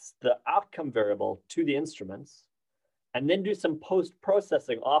connects the outcome variable to the instruments, and then do some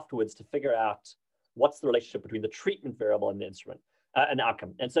post-processing afterwards to figure out what's the relationship between the treatment variable and the instrument and the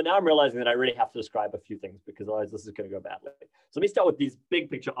outcome. And so now I'm realizing that I really have to describe a few things, because otherwise this is going to go badly. So let me start with these big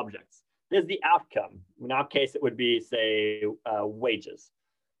picture objects. There's the outcome. In our case, it would be, say, wages.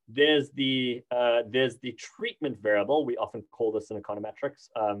 There's the treatment variable. We often call this in econometrics,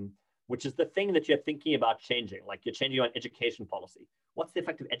 which is the thing that you're thinking about changing, like you're changing on education policy. What's the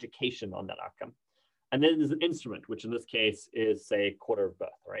effect of education on that outcome? And then there's an instrument, which in this case is, say, quarter of birth,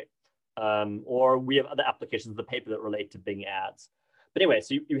 right? Or we have other applications of the paper that relate to Bing ads. But anyway,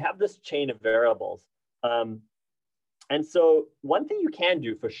 so you have this chain of variables. And so one thing you can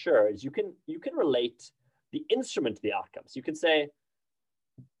do for sure is you can relate the instrument to the outcomes. You can say,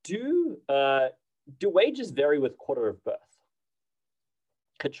 do wages vary with quarter of birth?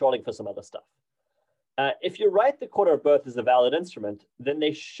 Controlling for some other stuff. If you write the quarter of birth as a valid instrument, then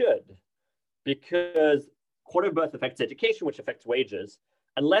they should, because quarter of birth affects education, which affects wages.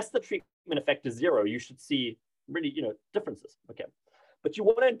 Unless the treatment effect is zero, you should see really, differences. Okay, but you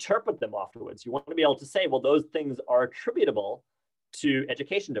want to interpret them afterwards. You want to be able to say, well, those things are attributable to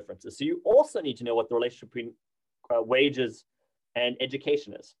education differences. So you also need to know what the relationship between wages and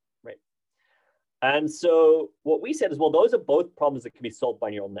education is, right? And so what we said is, well, those are both problems that can be solved by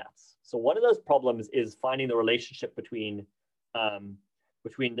neural nets. So one of those problems is finding the relationship between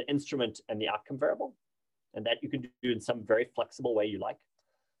the instrument and the outcome variable, and that you can do in some very flexible way you like.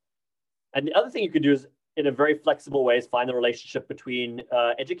 And the other thing you could do is, in a very flexible way, is find the relationship between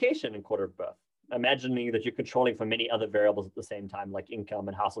education and quarter of birth, imagining that you're controlling for many other variables at the same time, like income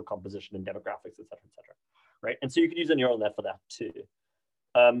and household composition and demographics, et cetera, right? And so you could use a neural net for that too.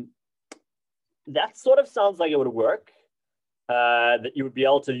 That sort of sounds like it would work, that you would be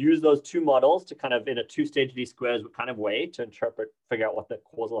able to use those two models to kind of, in a two-stage least squares kind of way, to figure out what the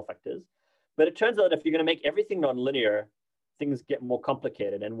causal effect is. But it turns out if you're going to make everything nonlinear, things get more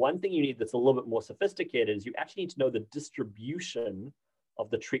complicated. And one thing you need that's a little bit more sophisticated is you actually need to know the distribution of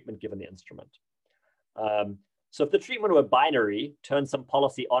the treatment given the instrument. So if the treatment were binary, turn some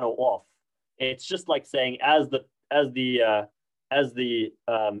policy on or off, it's just like saying as the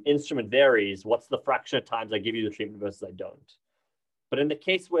instrument varies, what's the fraction of times I give you the treatment versus I don't. But in the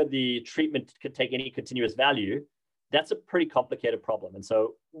case where the treatment could take any continuous value, that's a pretty complicated problem. And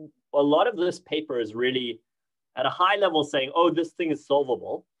so a lot of this paper is really at a high level saying, oh, this thing is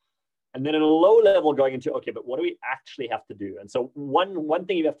solvable. And then at a low level going into, okay, but what do we actually have to do? And so one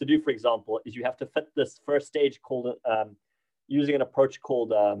thing you have to do, for example, is you have to fit this first stage called, using an approach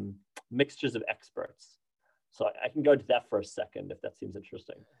called mixtures of experts. So I can go into that for a second, if that seems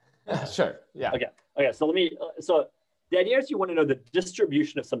interesting. Sure, yeah. Okay, so so the idea is you want to know the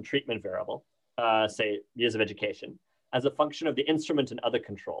distribution of some treatment variable. say, years of education as a function of the instrument and other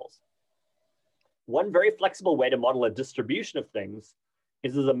controls. One very flexible way to model a distribution of things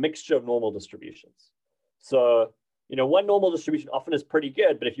is as a mixture of normal distributions. So, one normal distribution often is pretty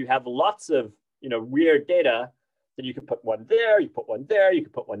good, but if you have lots of, weird data, then you can put one there, you put one there, you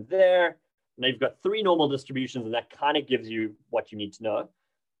can put one there. Now you've got 3 normal distributions, and that kind of gives you what you need to know.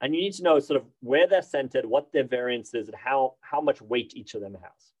 And you need to know sort of where they're centered, what their variance is, and how much weight each of them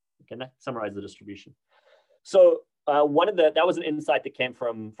has. Okay, that summarize the distribution. So that was an insight that came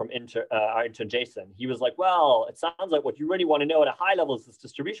from our intern Jason. He was like, well, it sounds like what you really want to know at a high level is this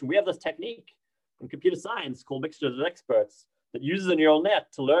distribution. We have this technique in computer science called mixtures of experts that uses a neural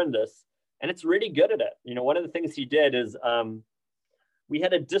net to learn this, and it's really good at it. One of the things he did is we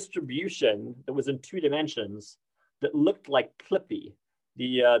had a distribution that was in 2 dimensions that looked like Clippy,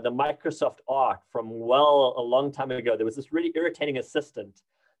 the Microsoft art from a long time ago. There was this really irritating assistant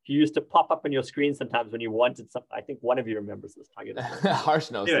who used to pop up on your screen sometimes when you wanted something. I think one of you remembers this.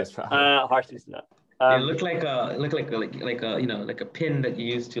 Harsh knows this probably. Harsh used to know. It looked like a pin that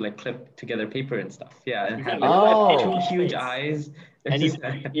you use to like clip together paper and stuff. Yeah, and it had like 2 huge eyes. And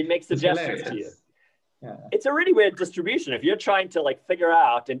it makes suggestions to you. Yeah. It's a really weird distribution. If you're trying to like figure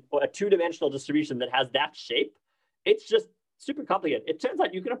out a 2-dimensional distribution that has that shape, it's just super complicated. It turns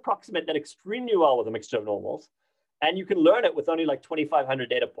out you can approximate that extremely well with a mixture of normals, and you can learn it with only like 2,500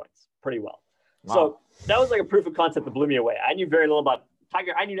 data points pretty well. Wow. So that was like a proof of concept that blew me away. I knew very little about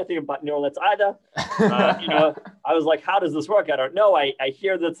Tiger. I knew nothing about neural nets either. I was like, how does this work? I don't know. I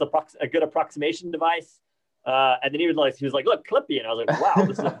hear that's a good approximation device. And then he was like, look, Clippy. And I was like, wow,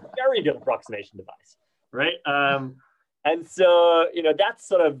 this is a very good approximation device. Right. And so, that's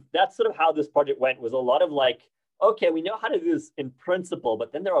sort of how this project went, was a lot of like, okay, we know how to do this in principle,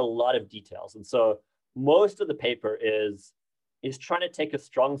 but then there are a lot of details. And so most of the paper is trying to take a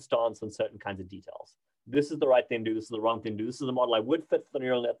strong stance on certain kinds of details. This is the right thing to do. This is the wrong thing to do. This is the model I would fit for the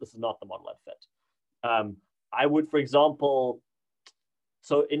neural net. This is not the model I'd fit. I would, for example,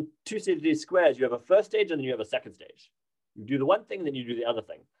 so in 2 squares, you have a first stage and then you have a second stage. You do the one thing, then you do the other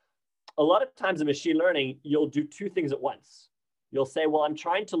thing. A lot of times in machine learning, you'll do 2 things at once. You'll say, well, I'm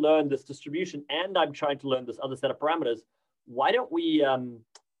trying to learn this distribution and I'm trying to learn this other set of parameters. Why don't we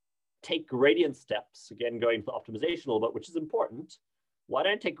take gradient steps, again, going for optimization a little bit, which is important. Why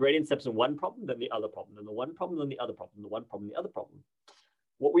don't I take gradient steps in one problem, then the other problem, then the one problem, then the other problem, the one problem, the other problem?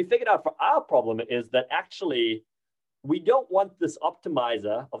 What we figured out for our problem is that actually, we don't want this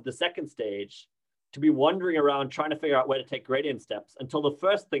optimizer of the second stage to be wandering around trying to figure out where to take gradient steps until the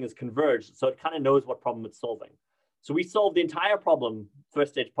first thing is converged, so it kind of knows what problem it's solving. So we solved the entire problem,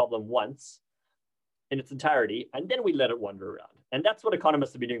 first stage problem, once in its entirety, and then we let it wander around. And that's what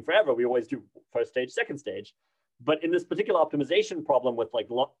economists have been doing forever. We always do first stage, second stage. But in this particular optimization problem with like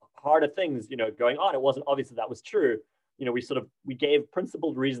harder things, going on, it wasn't obvious that was true. We gave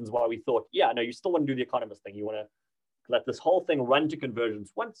principled reasons why we thought, yeah, no, you still want to do the economist thing. You want to let this whole thing run to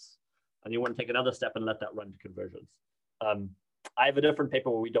convergence once, and you want to take another step and let that run to convergence. I have a different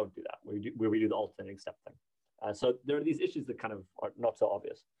paper where we don't do that, where we do the alternating step thing. So there are these issues that kind of are not so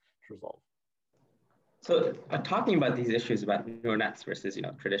obvious to resolve. So talking about these issues about neural nets versus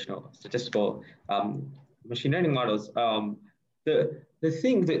traditional statistical machine learning models, the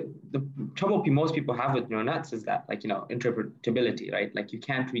trouble most people have with neural nets is that interpretability, right? Like you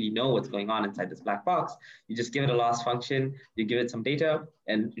can't really know what's going on inside this black box. You just give it a loss function, you give it some data,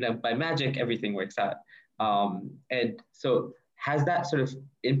 and by magic everything works out. And so has that sort of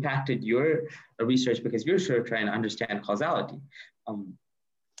impacted your research, because you're sort of trying to understand causality?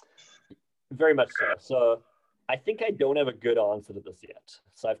 Very much so. So I think I don't have a good answer to this yet.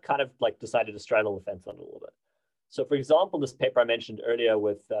 So I've kind of decided to straddle the fence on it a little bit. So for example, this paper I mentioned earlier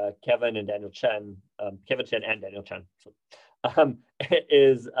with Kevin and Daniel Chen, Kevin Chen and Daniel Chen,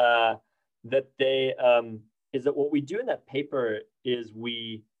 is that what we do in that paper is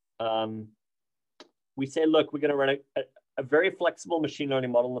we say, look, we're going to run a very flexible machine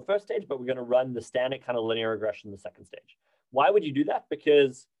learning model in the first stage, but we're going to run the standard kind of linear regression in the second stage. Why would you do that?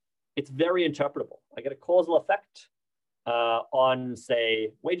 Because it's very interpretable. I get a causal effect on,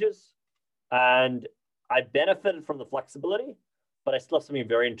 say, wages, and I benefited from the flexibility, but I still have something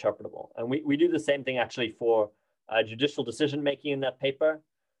very interpretable. And we do the same thing actually for judicial decision-making in that paper.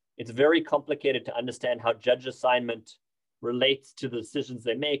 It's very complicated to understand how judge assignment relates to the decisions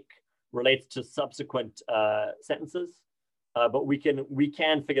they make, relates to subsequent sentences. But we can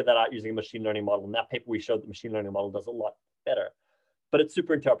figure that out using a machine learning model. In that paper, we showed the machine learning model does a lot better, but it's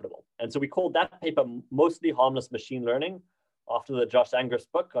super interpretable. And so we called that paper Mostly Harmless Machine Learning, after the Josh Angress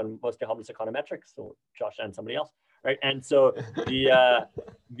book on Mostly Harmless Econometrics, so Josh and somebody else, right? And so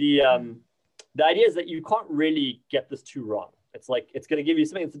the idea is that you can't really get this too wrong. It's like, it's going to give you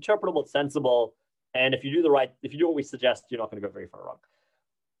something that's interpretable, it's sensible. And if you do what we suggest, you're not going to go very far wrong.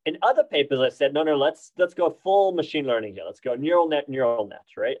 In other papers, I said, no, let's go full machine learning here. Let's go neural net,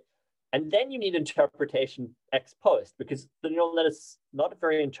 right? And then you need interpretation ex post, because the neural net is not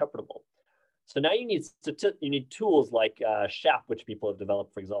very interpretable. So now you need tools like SHAP, which people have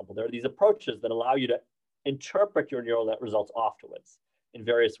developed, for example. There are these approaches that allow you to interpret your neural net results afterwards in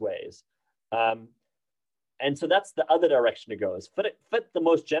various ways. And so that's the other direction to go, is fit the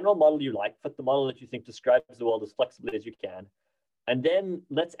most general model you like, fit the model that you think describes the world as flexibly as you can. And then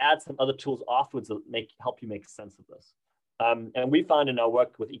let's add some other tools afterwards that help you make sense of this. And we found in our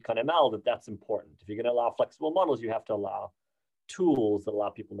work with EconML that that's important. If you're going to allow flexible models, you have to allow tools that allow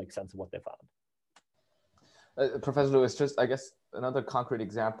people to make sense of what they found. Professor Lewis, just I guess another concrete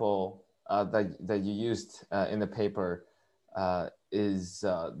example that you used in the paper is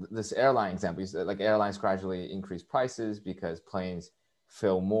this airline example. You said, like, airlines gradually increase prices because planes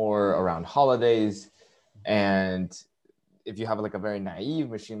fill more around holidays. And if you have like a very naive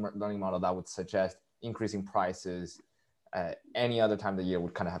machine learning model, that would suggest increasing prices any other time of the year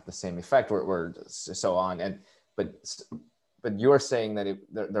would kind of have the same effect, or so on. But you're saying that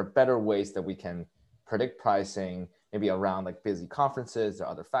there are better ways that we can predict pricing, maybe around like busy conferences or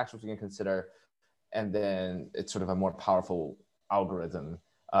other factors we can consider, and then it's sort of a more powerful algorithm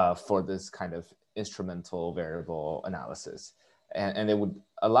for this kind of instrumental variable analysis, and it would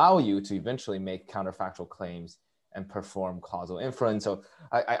allow you to eventually make counterfactual claims and perform causal inference. So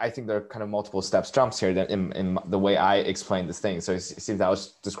I think there are kind of multiple jumps here that in the way I explained this thing. So it seems I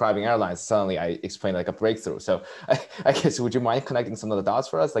was describing airlines, suddenly I explained like a breakthrough. So I guess, would you mind connecting some of the dots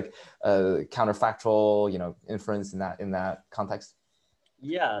for us, like counterfactual, inference in that context?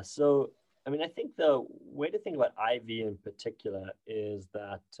 Yeah, so I mean, I think the way to think about IV in particular is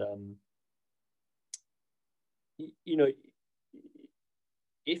that,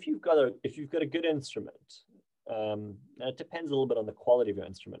 if you've got a good instrument, and it depends a little bit on the quality of your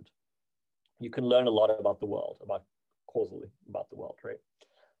instrument, you can learn a lot about the world, causally about the world, right?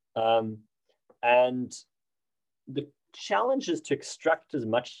 And the challenge is to extract as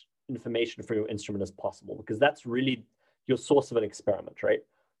much information from your instrument as possible, because that's really your source of an experiment, right?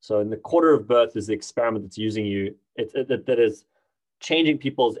 So in the quarter of birth is the experiment that's using you, that is changing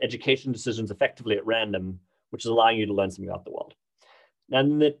people's education decisions effectively at random, which is allowing you to learn something about the world.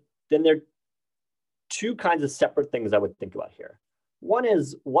 And then there are two kinds of separate things I would think about here. One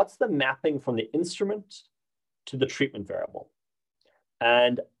is, what's the mapping from the instrument to the treatment variable?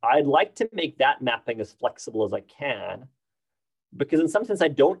 And I'd like to make that mapping as flexible as I can, because in some sense, I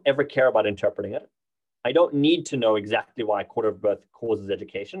don't ever care about interpreting it. I don't need to know exactly why quarter of birth causes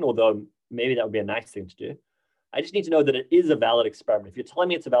education, although maybe that would be a nice thing to do. I just need to know that it is a valid experiment. If you're telling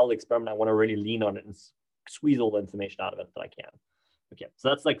me it's a valid experiment, I want to really lean on it and squeeze all the information out of it that I can. Okay, so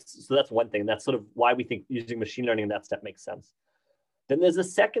that's one thing. That's sort of why we think using machine learning in that step makes sense. Then there's a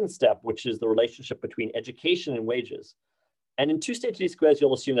second step, which is the relationship between education and wages. And in two-stage least squares,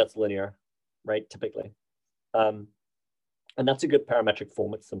 you'll assume that's linear, right, typically. And that's a good parametric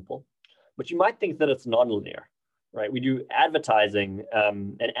form, it's simple. But you might think that it's nonlinear, right? We do advertising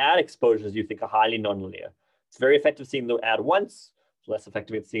and ad exposures you think are highly nonlinear. It's very effective seeing the ad once, it's less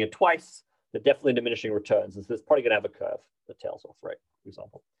effective at seeing it twice. They're definitely diminishing returns. And so it's probably going to have a curve that tails off, right, for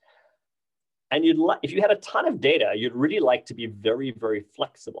example. And if you had a ton of data, you'd really like to be very, very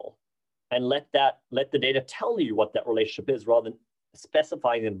flexible and let the data tell you what that relationship is, rather than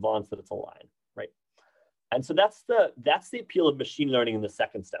specifying in advance that it's aligned, right? And so that's the appeal of machine learning in the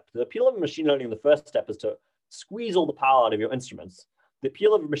second step. The appeal of machine learning in the first step is to squeeze all the power out of your instruments. The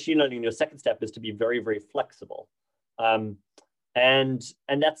appeal of machine learning in your second step is to be very, very flexible. And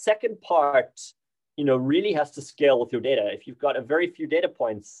that second part, really has to scale with your data. If you've got a very few data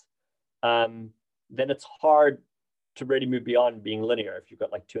points, then it's hard to really move beyond being linear if you've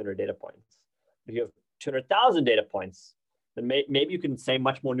got like 200 data points. If you have 200,000 data points, then maybe you can say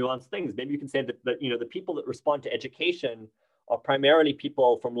much more nuanced things. Maybe you can say that the people that respond to education are primarily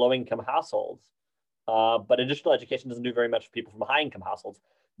people from low-income households, but additional education doesn't do very much for people from high-income households.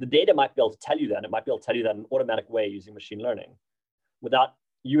 The data might be able to tell you that, and it might be able to tell you that in an automatic way using machine learning, without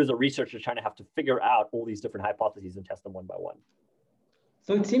you as a researcher trying to have to figure out all these different hypotheses and test them one by one.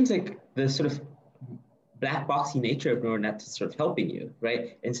 So it seems like the sort of black boxy nature of neural nets is sort of helping you,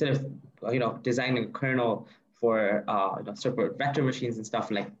 right? Instead of designing a kernel for sort of vector machines and stuff,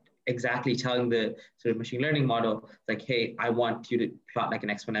 like exactly telling the sort of machine learning model, like, hey, I want you to plot like an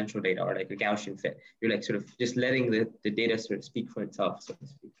exponential data or like a Gaussian fit. You're like sort of just letting the data sort of speak for itself, so to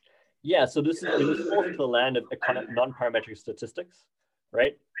speak. Yeah, so this falls into the land of non-parametric statistics.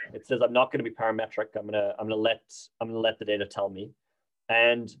 right? It says I'm not going to be parametric. I'm gonna let the data tell me.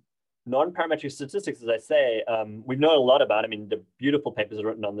 And non-parametric statistics, as I say, we've known a lot about. I mean, the beautiful papers are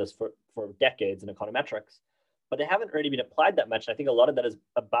written on this for decades in econometrics, but they haven't really been applied that much. And I think a lot of that is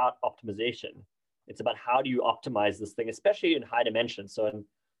about optimization. It's about how do you optimize this thing, especially in high dimensions. So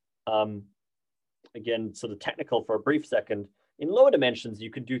in, again, sort of technical for a brief second, in lower dimensions, you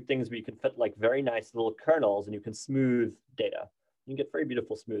can do things where you can fit like very nice little kernels and you can smooth data. You can get very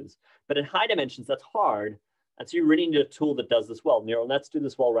beautiful smooths. But in high dimensions, that's hard. And so you really need a tool that does this well. Neural nets do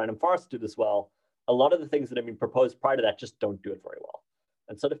this well, random forests do this well. A lot of the things that have been proposed prior to that just don't do it very well.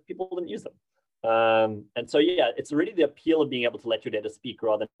 And so people didn't use them. And so, yeah, it's really the appeal of being able to let your data speak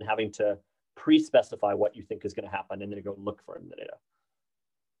rather than having to pre-specify what you think is going to happen and then go look for it in the data.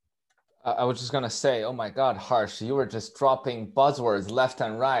 I was just gonna say, oh my God, Harsh, you were just dropping buzzwords left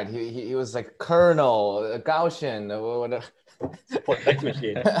and right. He was like kernel, Gaussian, Vector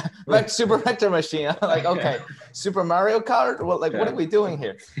machine. super vector machine. I'm like, okay, Super Mario Kart. Well, like, what are we doing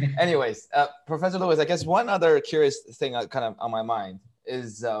here? Anyways, Professor Lewis, I guess one other curious thing kind of on my mind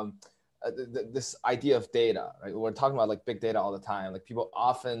is this idea of data. Right? We're talking about like big data all the time. Like people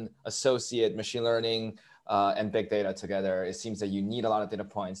often associate machine learning and big data together. It seems that you need a lot of data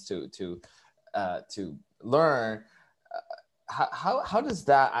points to learn. How does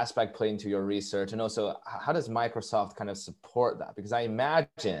that aspect play into your research? And also, how does Microsoft kind of support that? Because I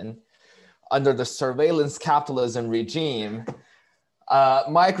imagine under the surveillance capitalism regime,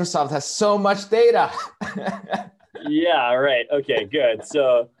 Microsoft has so much data. Yeah, right. Okay, good.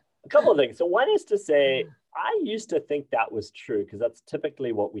 So a couple of things. So one is to say, I used to think that was true because that's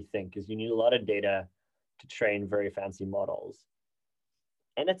typically what we think is you need a lot of data to train very fancy models.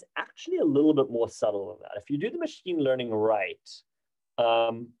 And it's actually a little bit more subtle than that. If you do the machine learning right,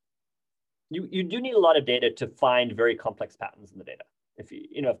 you do need a lot of data to find very complex patterns in the data.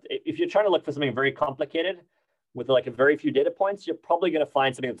 If you're trying to look for something very complicated with like a very few data points, you're probably going to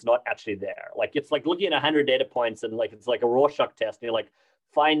find something that's not actually there. Like it's like looking at 100 data points and like it's like a Rorschach test, and you're like,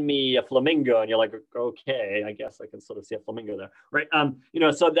 find me a flamingo, and you're like, okay, I guess I can sort of see a flamingo there, right?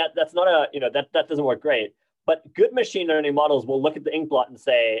 So that's not a, that doesn't work great. But good machine learning models will look at the ink blot and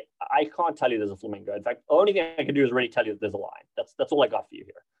say, I can't tell you there's a flamingo. In fact, the only thing I can do is really tell you that there's a line. That's all I got for you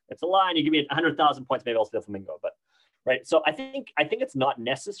here. It's a line. You give me 100,000 points, maybe I'll see a flamingo. But right. So I think it's not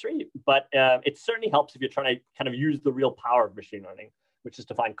necessary, but it certainly helps if you're trying to kind of use the real power of machine learning, which is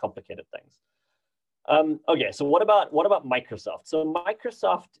to find complicated things. Okay, so what about Microsoft? So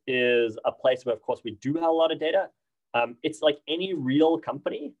Microsoft is a place where, of course, we do have a lot of data. It's like any real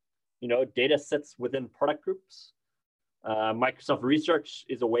company. Data sits within product groups. Microsoft Research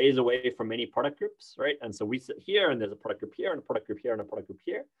is a ways away from many product groups, right? And so we sit here, and there's a product group here, and a product group here, and a product group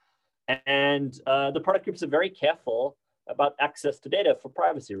here. And the product groups are very careful about access to data for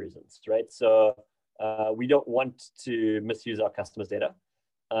privacy reasons, right? So we don't want to misuse our customers' data.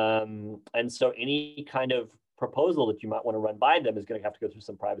 And so any kind of proposal that you might want to run by them is going to have to go through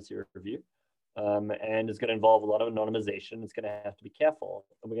some privacy review. And it's going to involve a lot of anonymization. It's going to have to be careful,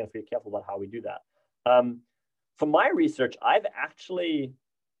 and we're going to have to be careful about how we do that. For my research, I've actually,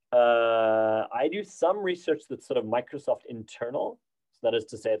 I do some research that's sort of Microsoft internal. So that is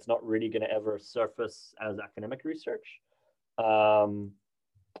to say, it's not really going to ever surface as academic research. And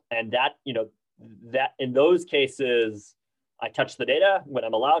that, that in those cases, I touch the data when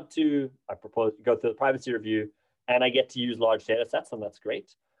I'm allowed to. I propose to go through the privacy review, and I get to use large data sets, and that's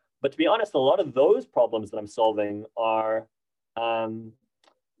great. But to be honest, a lot of those problems that I'm solving are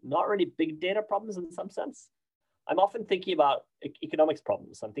not really big data problems in some sense. I'm often thinking about economics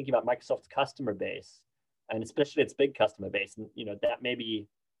problems. I'm thinking about Microsoft's customer base, and especially its big customer base. And that may be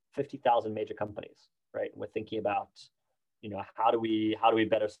 50,000 major companies, right? And we're thinking about, how do we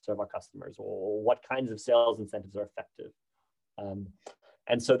better serve our customers, or what kinds of sales incentives are effective.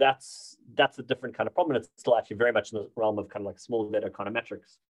 And so that's a different kind of problem. It's still actually very much in the realm of kind of like small data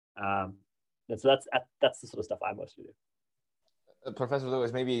econometrics. And so that's the sort of stuff I mostly do. Professor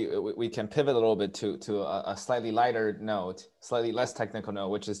Lewis, maybe we can pivot a little bit to a slightly lighter note, slightly less technical note,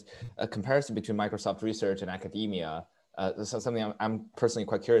 which is a comparison between Microsoft Research and academia. So something I'm personally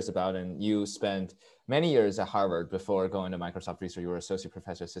quite curious about. And you spent many years at Harvard before going to Microsoft Research. You were associate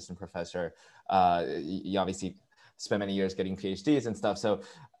professor, assistant professor. You obviously spent many years getting PhDs and stuff. So,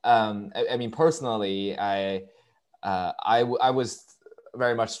 I mean, personally, I was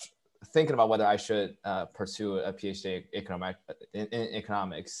very much thinking about whether I should pursue a PhD in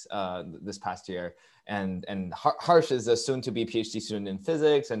economics this past year. And Harsh is a soon-to-be PhD student in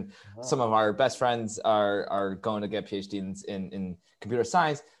physics, and some of our best friends are going to get PhDs in computer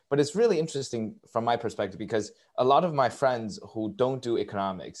science. But it's really interesting from my perspective, because a lot of my friends who don't do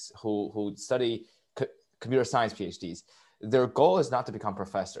economics, who study computer science PhDs, their goal is not to become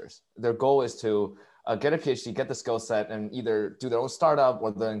professors. Their goal is to get a PhD, get the skill set, and either do their own startup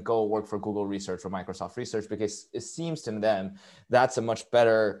or then go work for Google Research or Microsoft Research, because it seems to them that's a much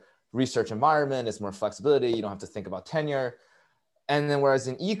better research environment. It's more flexibility. You don't have to think about tenure. And then whereas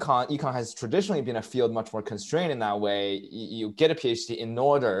in econ has traditionally been a field much more constrained in that way. You get a PhD in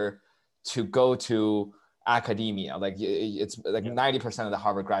order to go to academia. Like it's like 90% of the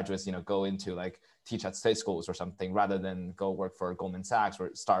Harvard graduates, go into like teach at state schools or something, rather than go work for Goldman Sachs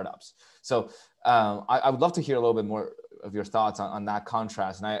or startups. So I would love to hear a little bit more of your thoughts on that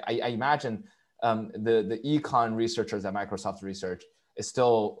contrast. And I imagine the econ researchers at Microsoft Research is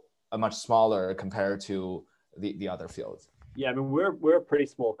still a much smaller compared to the other fields. Yeah, I mean, we're a pretty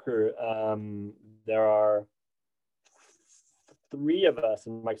small crew. There are 3 of us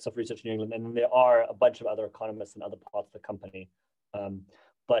in Microsoft Research New England, and there are a bunch of other economists in other parts of the company.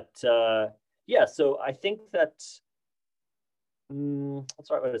 Yeah, so I think that, what's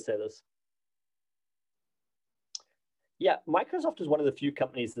the right way to say this? Yeah, Microsoft is one of the few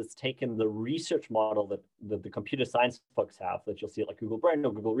companies that's taken the research model that the computer science folks have, that you'll see at like Google Brain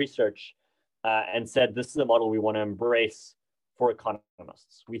or Google Research, and said, this is a model we want to embrace for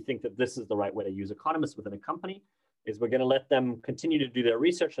economists. We think that this is the right way to use economists within a company, is we're going to let them continue to do their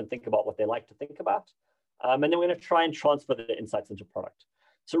research and think about what they like to think about. And then we're going to try and transfer the insights into product.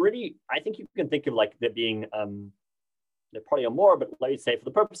 So really, I think you can think of like there being, there probably are more, but let me say for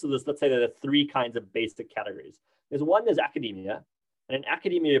the purpose of this, let's say there are 3 kinds of basic categories. There's academia, and in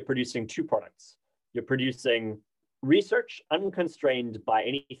academia, you're producing 2 products. You're producing research unconstrained by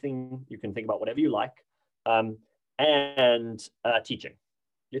anything. You can think about whatever you like, and teaching.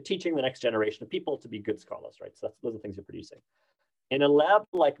 You're teaching the next generation of people to be good scholars, right? So those are the things you're producing. In a lab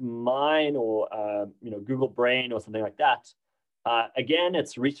like mine or Google Brain or something like that, again,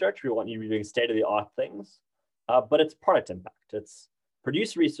 it's research. We want you to be doing state-of-the-art things, but it's product impact. It's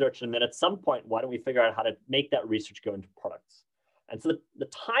produce research, and then at some point, why don't we figure out how to make that research go into products? And so the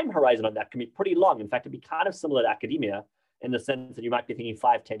time horizon on that can be pretty long. In fact, it'd be kind of similar to academia in the sense that you might be thinking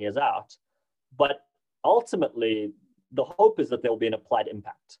 5-10 years out. But ultimately, the hope is that there will be an applied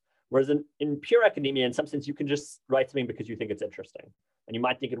impact. Whereas in pure academia, in some sense, you can just write something because you think it's interesting. And you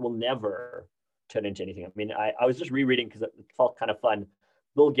might think it will never turn into anything. I mean, I was just rereading because it felt kind of fun.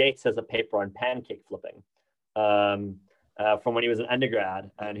 Bill Gates has a paper on pancake flipping from when he was an undergrad.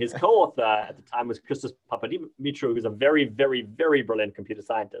 And his co-author at the time was Christos Papadimitrou, who's a very, very, very brilliant computer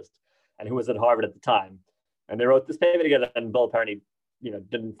scientist and who was at Harvard at the time. And they wrote this paper together, and Bill apparently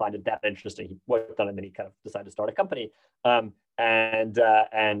didn't find it that interesting. He worked on it, and then he kind of decided to start a company. And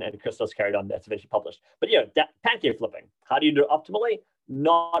Christos carried on. That's eventually published. But that pancake flipping, how do you do it optimally?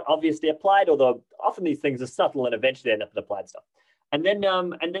 Not obviously applied, although often these things are subtle and eventually end up in applied stuff. And then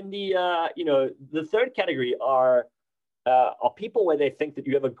the third category are people where they think that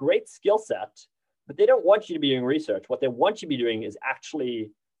you have a great skill set, but they don't want you to be doing research. What they want you to be doing is actually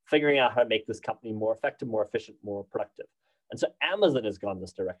figuring out how to make this company more effective, more efficient, more productive. And so Amazon has gone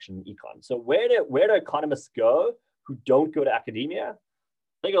this direction in econ. So where do economists go who don't go to academia?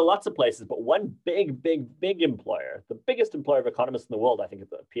 They go lots of places, but one big employer, the biggest employer of economists in the world, I think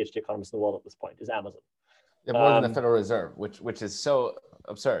the PhD economists in the world at this point, is Amazon. Yeah, more than the Federal Reserve, which is so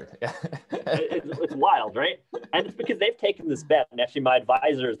absurd. It's wild, right? And it's because they've taken this bet. And actually, my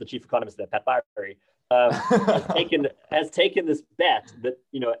advisor is the chief economist there, Pat Barry, has taken this bet that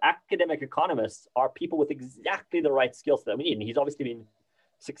academic economists are people with exactly the right skill set that we need. And he's obviously been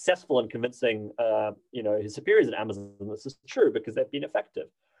successful in convincing his superiors at Amazon this is true because they've been effective,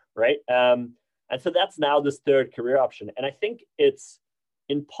 right? And so that's now this third career option. And I think it's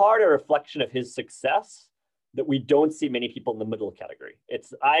in part a reflection of his success that we don't see many people in the middle category.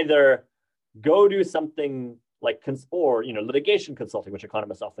 It's either go do something like litigation consulting, which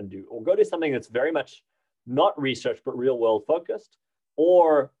economists often do, or go do something that's very much not research but real world focused,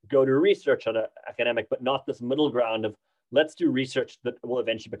 or go to research on an academic but not this middle ground of let's do research that will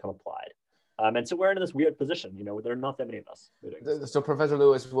eventually become applied. And so we're in this weird position. There are not that many of us. So Professor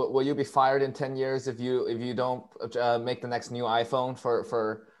Lewis, will you be fired in 10 years if you don't make the next new iPhone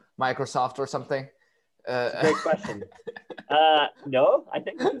for Microsoft or something? Great question. No, I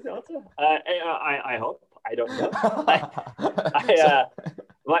think that's the answer. I hope. I don't know.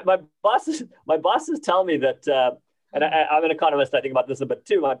 My bosses tell me that, and I'm an economist. I think about this a bit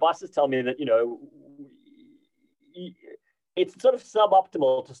too. My bosses tell me that it's sort of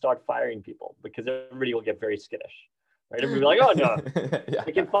suboptimal to start firing people because everybody will get very skittish, right? Everybody will be like, oh no, yeah.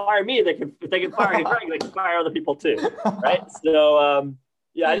 They can fire me. If they can fire Greg, they can fire other people too, right? So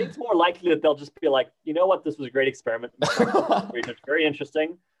Yeah, I think it's more likely that they'll just be like, you know what, this was a great experiment. Research, very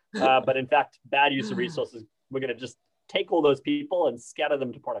interesting. But in fact, bad use of resources. We're going to just take all those people and scatter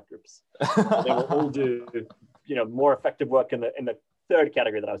them to product groups. So they will all do, more effective work in the third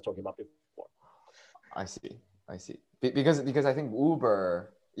category that I was talking about before. I see. Because I think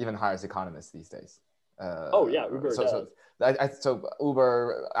Uber even hires economists these days. Uber does. So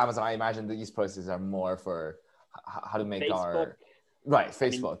Uber, Amazon, I imagine these processes are more for how to make Facebook,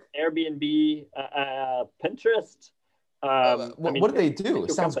 Facebook. Airbnb, Pinterest. What do they do?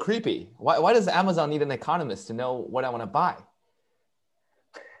 Sounds creepy. Why does Amazon need an economist to know what I want to buy?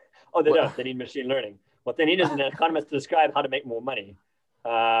 Oh, they don't. They need machine learning. What they need is an economist to describe how to make more money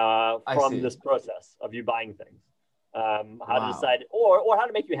from this process of you buying things. How to decide, or how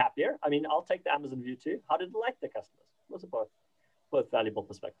to make you happier. I mean, I'll take the Amazon view too. How to delight the customers. Those are both valuable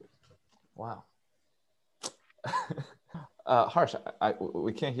perspectives. Wow. Harsh,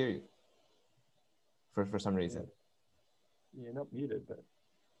 we can't hear you for some reason. You're not muted, but.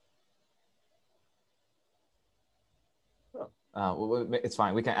 It's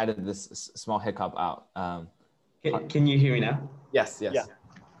fine. We can edit this small hiccup out. Can you hear me now? Yes. Yeah.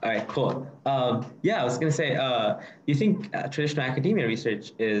 All right, cool. I was going to say, you think traditional academia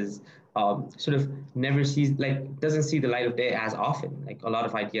research is sort of doesn't see the light of day as often. Like a lot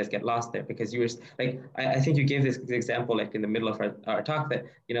of ideas get lost there because I think you gave this example like in the middle of our talk that,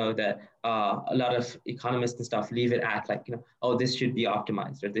 that a lot of economists and stuff leave it at this should be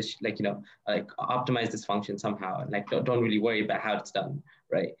optimized, or this optimize this function somehow, and don't really worry about how it's done,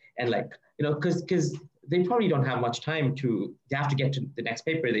 right? And because they probably don't have much time they have to get to the next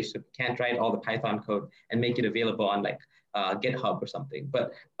paper. They can't write all the Python code and make it available on GitHub or something.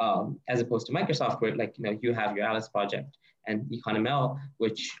 But as opposed to Microsoft, where you have your Alice project and EconML,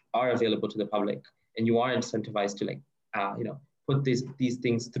 which are available to the public, and you are incentivized to put these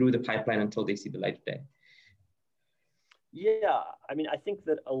things through the pipeline until they see the light of day. Yeah, I mean, I think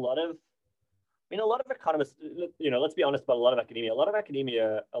that a lot of economists, let's be honest about a lot of academia. A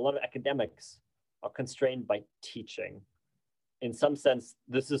lot of academics are constrained by teaching. In some sense,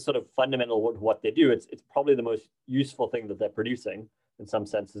 this is sort of fundamental to what they do. It's probably the most useful thing that they're producing, in some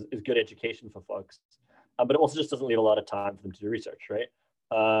sense, is good education for folks. But it also just doesn't leave a lot of time for them to do research, right?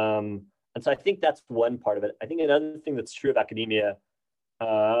 And so I think that's one part of it. I think another thing that's true of academia,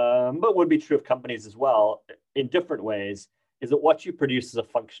 but would be true of companies as well, in different ways, is that what you produce is a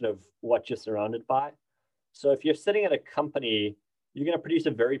function of what you're surrounded by. So if you're sitting at a company, you're going to produce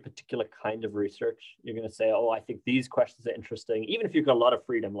a very particular kind of research. You're going to say, I think these questions are interesting. Even if you've got a lot of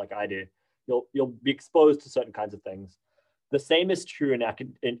freedom like I do, you'll be exposed to certain kinds of things. The same is true in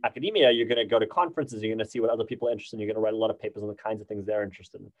academia. You're going to go to conferences. You're going to see what other people are interested in. You're going to write a lot of papers on the kinds of things they're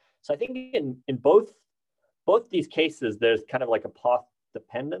interested in. So I think in both these cases, there's kind of like a path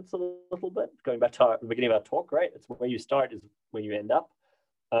dependence a little bit. Going back to the beginning of our talk, right? It's where you start is where you end up.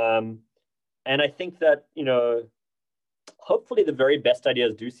 And I think that, hopefully the very best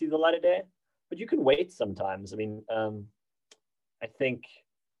ideas do see the light of day, but you can wait sometimes. I mean, I think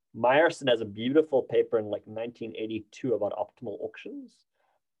Meyerson has a beautiful paper in 1982 about optimal auctions.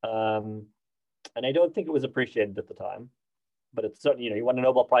 And I don't think it was appreciated at the time, but it's certainly, he won a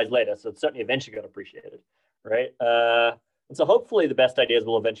Nobel Prize later, so it's certainly eventually got appreciated, right? And so hopefully the best ideas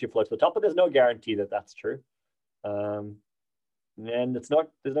will eventually float to the top, but there's no guarantee that that's true. And there's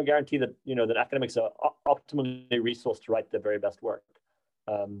no guarantee that, that academics are optimally resourced to write the very best work.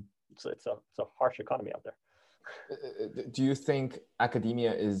 So it's a harsh economy out there. Do you think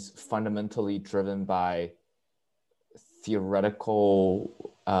academia is fundamentally driven by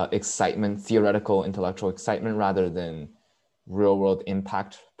theoretical excitement, theoretical intellectual excitement, rather than real world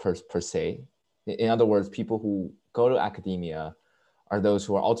impact per se? In other words, people who go to academia are those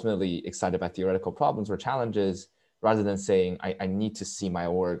who are ultimately excited by theoretical problems or challenges, rather than saying, I need to see my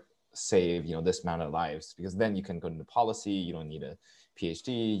work save this amount of lives, because then you can go into policy. You don't need a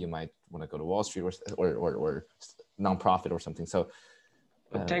PhD. You might want to go to Wall Street or nonprofit or something. So,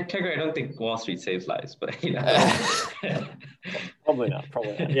 Tiger, I don't think Wall Street saves lives, but probably not.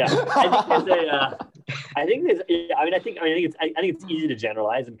 Yeah, I think it's easy to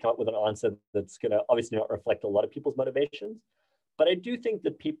generalize and come up with an answer that's going to obviously not reflect a lot of people's motivations. But I do think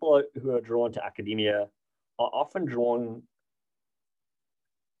that people who are drawn to academia are often drawn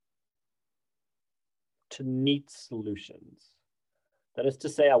to neat solutions. That is to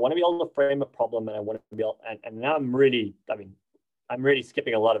say, I want to be able to frame a problem, and I want to be able, and now I'm really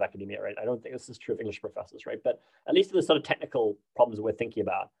skipping a lot of academia, right? I don't think this is true of English professors, right? But at least the sort of technical problems that we're thinking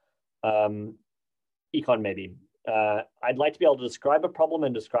about, econ maybe, I'd like to be able to describe a problem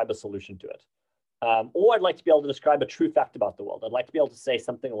and describe a solution to it. Or I'd like to be able to describe a true fact about the world. I'd like to be able to say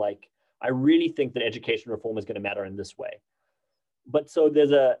something like, I really think that education reform is going to matter in this way. But so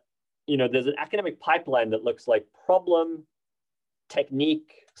there's an academic pipeline that looks like problem,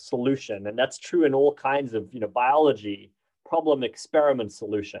 technique, solution. And that's true in all kinds of, biology, problem, experiment,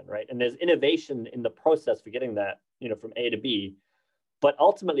 solution, right? And there's innovation in the process for getting that, from A to B. But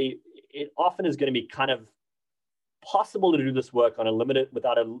ultimately, it often is going to be kind of possible to do this work on a limited,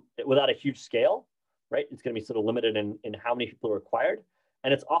 without a huge scale, right? It's going to be sort of limited in how many people are required.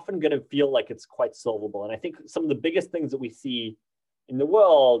 And it's often going to feel like it's quite solvable. And I think some of the biggest things that we see in the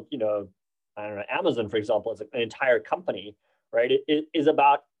world, I don't know, Amazon, for example, is an entire company, right? It is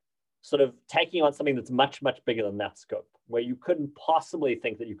about sort of taking on something that's much, much bigger than that scope, where you couldn't possibly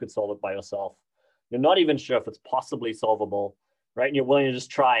think that you could solve it by yourself. You're not even sure if it's possibly solvable, right? And you're willing to just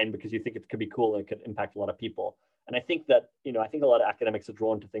try and because you think it could be cool and it could impact a lot of people. And I think that, I think a lot of academics are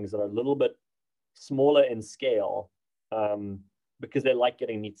drawn to things that are a little bit smaller in scale because they like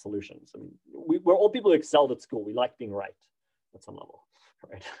getting neat solutions. I mean, we're all people who excelled at school. We like being right at some level,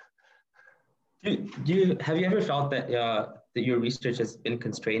 right? Have you ever felt that that your research has been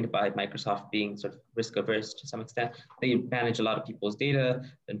constrained by Microsoft being sort of risk averse to some extent? They manage a lot of people's data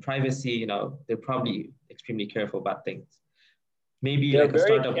and privacy. They're probably extremely careful about things. Maybe they're like a very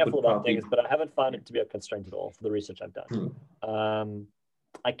startup careful would about probably... things, but I haven't found it to be a constraint at all for the research I've done.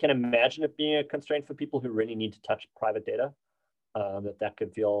 I can imagine it being a constraint for people who really need to touch private data, that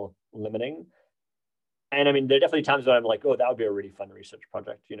could feel limiting. And I mean, there are definitely times when I'm like, oh, that would be a really fun research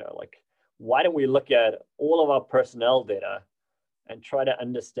project. Like, why don't we look at all of our personnel data and try to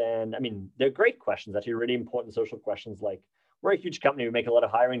understand? I mean, they're great questions, actually really important social questions. Like, we're a huge company, we make a lot of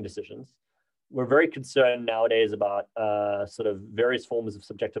hiring decisions. We're very concerned nowadays about sort of various forms of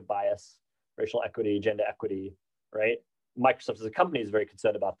subjective bias, racial equity, gender equity, right? Microsoft as a company is very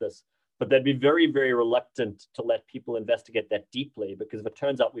concerned about this, but they'd be very, very reluctant to let people investigate that deeply because if it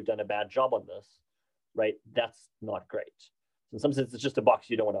turns out we've done a bad job on this, right, that's not great. In some sense, it's just a box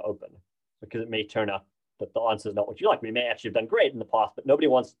you don't want to open because it may turn out that the answer is not what you like. We may actually have done great in the past, but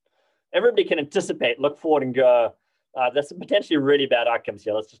everybody can anticipate, look forward and go, there's some potentially really bad outcomes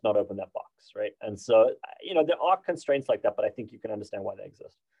here. Let's just not open that box, right? And so, there are constraints like that, but I think you can understand why they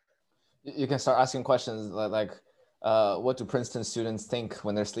exist. You can start asking questions like what do Princeton students think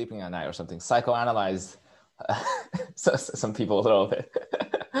when they're sleeping at night or something? Psychoanalyze some people a little bit.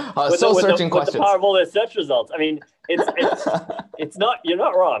 Searching questions. With the power of all their search results. I mean, it's not, you're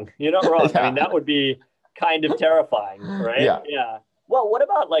not wrong. You're not wrong. Yeah. I mean, that would be kind of terrifying, right? Yeah. Well, what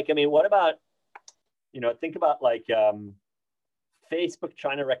about think about like Facebook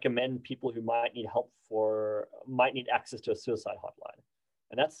trying to recommend people who might need access to a suicide hotline.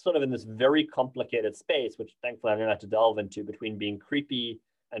 And that's sort of in this very complicated space, which thankfully I don't have to delve into, between being creepy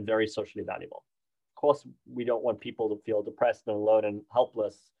and very socially valuable. Of course, we don't want people to feel depressed and alone and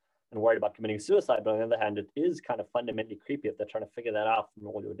helpless and worried about committing suicide. But on the other hand, it is kind of fundamentally creepy if they're trying to figure that out from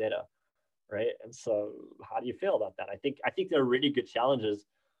all your data, right? And so how do you feel about that? I think there are really good challenges,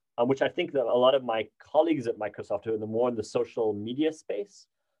 which I think that a lot of my colleagues at Microsoft who are more in the social media space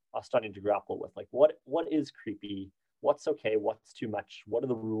are starting to grapple with. Like, what is creepy? What's okay? What's too much? What are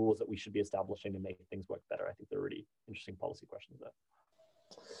the rules that we should be establishing to make things work better? I think they're really interesting policy questions there.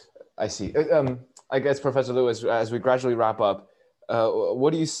 I see. I guess, Professor Lewis, as we gradually wrap up,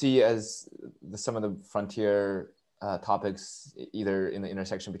 what do you see as some of the frontier topics, either in the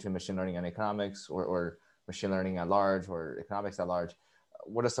intersection between machine learning and economics, or machine learning at large, or economics at large?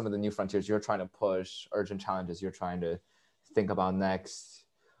 What are some of the new frontiers you're trying to push, urgent challenges you're trying to think about next?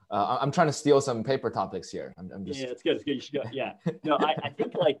 I'm trying to steal some paper topics here. I'm just... Yeah, it's good. It's good. You should go. Yeah. No, I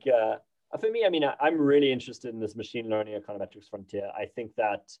think like, for me, I mean, I'm really interested in this machine learning econometrics frontier. I think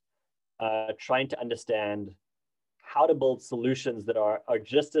that trying to understand how to build solutions that are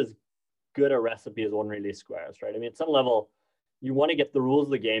just as good a recipe as ordinary least squares, right? I mean, at some level, you want to get the rules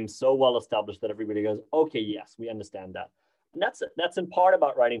of the game so well established that everybody goes, okay, yes, we understand that. And that's in part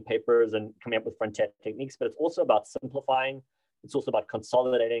about writing papers and coming up with frontier techniques, but it's also about simplifying. It's also about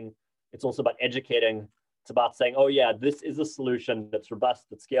consolidating. It's also about educating. It's about saying, oh yeah, this is a solution that's robust,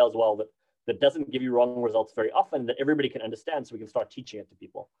 that scales well, that doesn't give you wrong results very often, that everybody can understand, so we can start teaching it to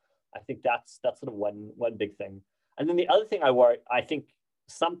people. I think that's sort of one big thing. And then the other thing I think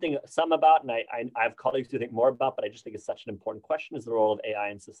some about, and I have colleagues who think more about, but I just think it's such an important question, is the role of AI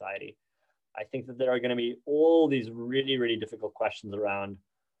in society. I think that there are going to be all these really, really difficult questions around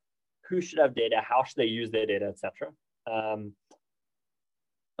who should have data, how should they use their data, etc.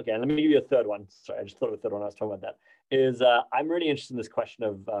 Okay, let me give you a third one. Sorry, I just thought of a third one when I was talking about that. Is I'm really interested in this question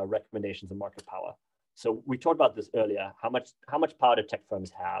of recommendations and market power. So we talked about this earlier. How much power do tech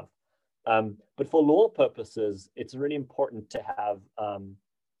firms have? But for law purposes, it's really important to have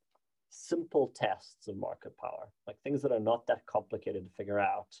simple tests of market power, like things that are not that complicated to figure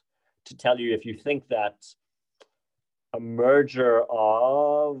out, to tell you if you think that a merger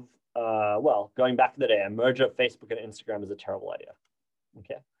of, well, going back to the day, a merger of Facebook and Instagram is a terrible idea.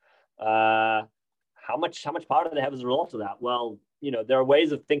 Okay. How much power do they have as a result of that? Well, there are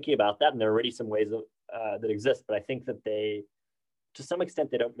ways of thinking about that, and there are already some ways of, that exist, but I think that they, to some extent,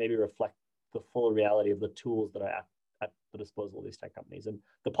 they don't maybe reflect the full reality of the tools that are at the disposal of these tech companies. And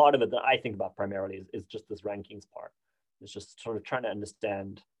the part of it that I think about primarily is just this rankings part. It's just sort of trying to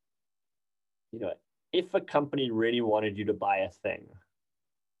understand, if a company really wanted you to buy a thing,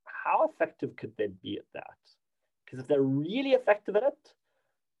 how effective could they be at that? Because if they're really effective at it,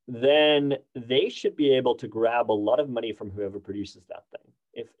 then they should be able to grab a lot of money from whoever produces that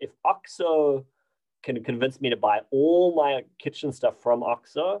thing. If OXO can convince me to buy all my kitchen stuff from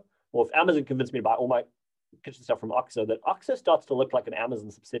OXO, or if Amazon convinced me to buy all my kitchen stuff from OXO, that OXO starts to look like an Amazon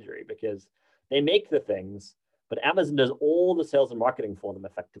subsidiary, because they make the things, but Amazon does all the sales and marketing for them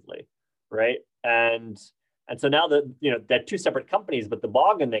effectively, right? And so now that they're two separate companies, but the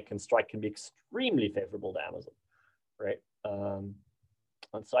bargain they can strike can be extremely favorable to Amazon, right?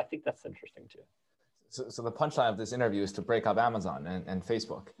 And so I think that's interesting too. So the punchline of this interview is to break up Amazon and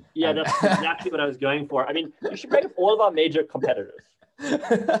Facebook. Yeah, that's exactly what I was going for. I mean, you should break up all of our major competitors.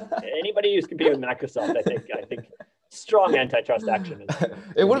 Anybody who's competing with Microsoft, I think strong antitrust action is.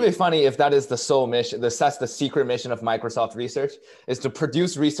 It would be funny if that is the sole mission. That's the secret mission of Microsoft Research, is to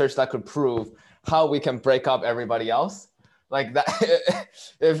produce research that could prove how we can break up everybody else. Like that,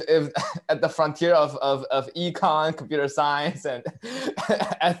 if at the frontier of econ, computer science, and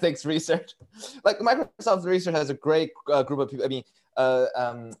ethics research, like Microsoft Research has a great group of people. I mean,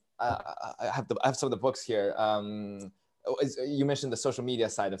 I have some of the books here. You mentioned the social media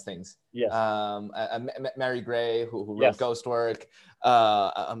side of things. Yes. Mary Gray, who wrote yes. Ghostwork.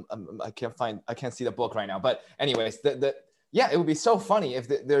 I can't see the book right now. But anyways, yeah, it would be so funny if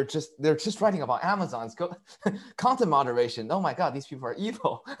they're just writing about Amazon's content moderation. Oh my God, these people are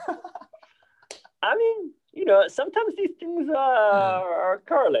evil. I mean, sometimes these things are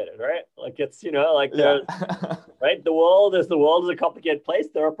correlated, right? Like it's, right? The world is a complicated place.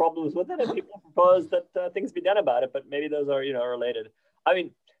 There are problems with it, and people propose that things be done about it. But maybe those are, related. I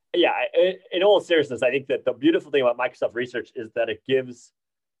mean, yeah. In all seriousness, I think that the beautiful thing about Microsoft Research is that it gives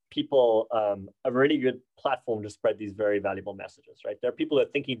people a really good platform to spread these very valuable messages, right? There are people that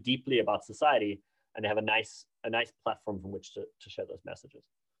are thinking deeply about society, and they have a nice platform from which to share those messages.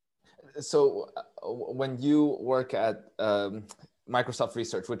 So when you work at Microsoft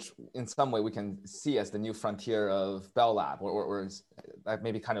Research, which in some way we can see as the new frontier of Bell Lab, or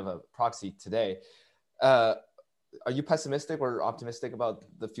maybe kind of a proxy today, are you pessimistic or optimistic about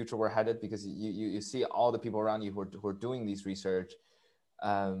the future we're headed? Because you see all the people around you who are doing these research.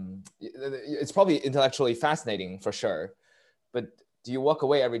 It's probably intellectually fascinating for sure, but do you walk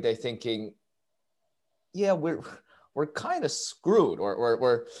away every day thinking, yeah, we're kind of screwed,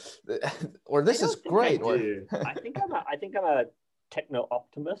 or this is great? I think I'm a techno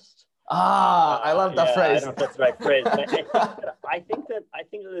optimist. I love that phrase. I don't know if that's the right phrase, but I think that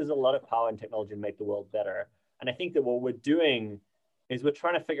there's a lot of power in technology to make the world better. And I think that what we're doing is we're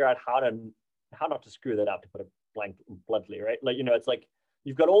trying to figure out how not to screw that up, to put it bluntly, right? Like, it's like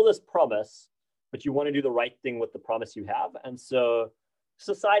you've got all this promise, but you want to do the right thing with the promise you have. And so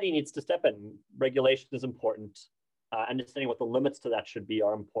society needs to step in. Regulation is important. Understanding what the limits to that should be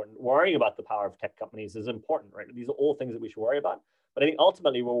are important. Worrying about the power of tech companies is important, right? These are all things that we should worry about. But I think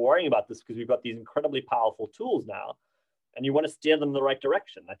ultimately we're worrying about this because we've got these incredibly powerful tools now, and you want to steer them in the right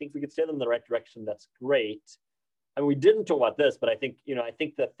direction. I think if we could steer them in the right direction, that's great. And we didn't talk about this, but I think, I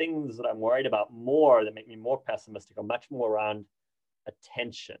think the things that I'm worried about more that make me more pessimistic are much more around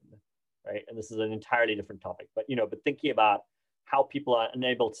attention, right? And this is an entirely different topic, but thinking about how people are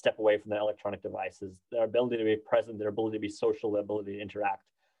unable to step away from their electronic devices, their ability to be present, their ability to be social, their ability to interact.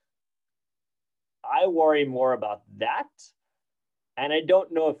 I worry more about that. And I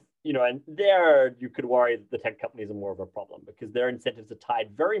don't know if, and there you could worry that the tech companies are more of a problem because their incentives are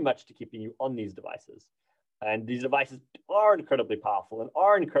tied very much to keeping you on these devices. And these devices are incredibly powerful and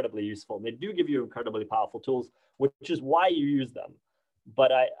are incredibly useful. And they do give you incredibly powerful tools, which is why you use them.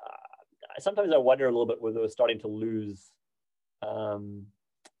 But I sometimes I wonder a little bit whether we're starting to lose our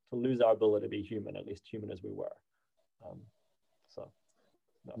ability to be human, at least human as we were. No.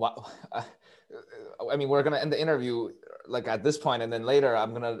 Wow. I mean, we're going to end the interview like at this point, and then later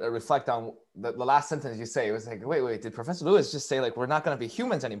I'm going to reflect on the last sentence you say. It was like, wait, did Professor Lewis just say like, we're not going to be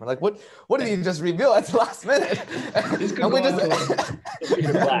humans anymore? Like what did he just reveal at the last minute? This could go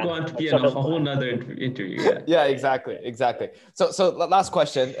on to be a whole nother interview. Yeah, exactly. So last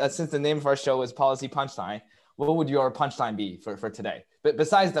question, since the name of our show is Policy Punchline, what would your punchline be for today? But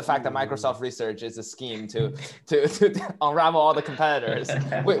besides the fact that Microsoft Research is a scheme to unravel all the competitors,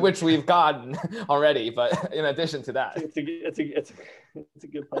 which we've gotten already, but in addition to that, it's a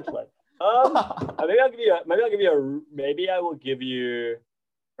good punchline. Maybe I will give you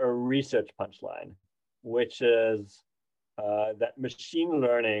a research punchline, which is that machine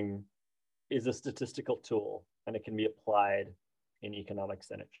learning is a statistical tool, and it can be applied in economics,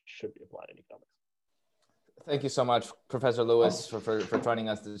 and it should be applied in economics. Thank you so much, Professor Lewis, for joining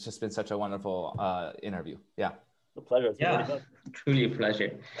us. It's just been such a wonderful interview. Yeah. A pleasure. Truly a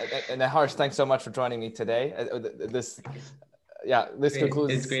pleasure. And Harsh, thanks so much for joining me today. This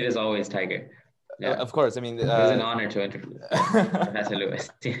concludes. It's great as always, Tiger. Yeah. Of course. I mean, it was an honor to interview Professor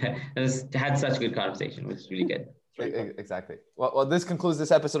Lewis. Had such a good conversation, which is really good. Exactly. Well, this concludes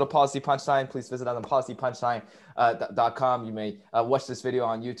this episode of Policy Punchline. Please visit us on policypunchline.com. You may watch this video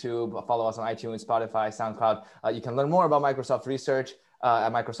on YouTube, follow us on iTunes, Spotify, SoundCloud. You can learn more about Microsoft Research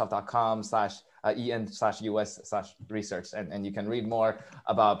at microsoft.com/en/us/research. And you can read more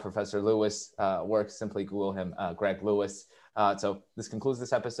about Professor Lewis' work. Simply Google him, Greg Lewis. So this concludes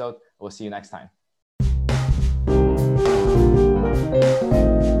this episode. We'll see you next time.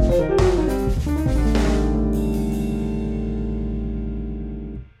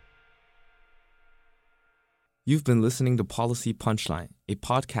 You've been listening to Policy Punchline, a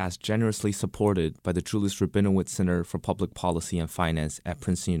podcast generously supported by the Julius Rabinowitz Center for Public Policy and Finance at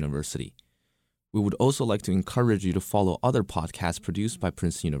Princeton University. We would also like to encourage you to follow other podcasts produced by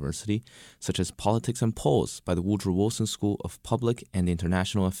Princeton University, such as Politics and Polls by the Woodrow Wilson School of Public and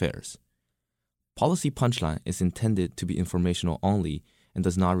International Affairs. Policy Punchline is intended to be informational only and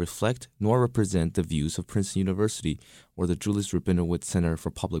does not reflect nor represent the views of Princeton University or the Julius Rabinowitz Center for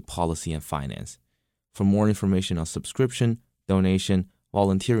Public Policy and Finance. For more information on subscription, donation,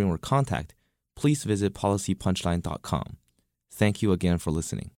 volunteering, or contact, please visit policypunchline.com. Thank you again for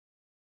listening.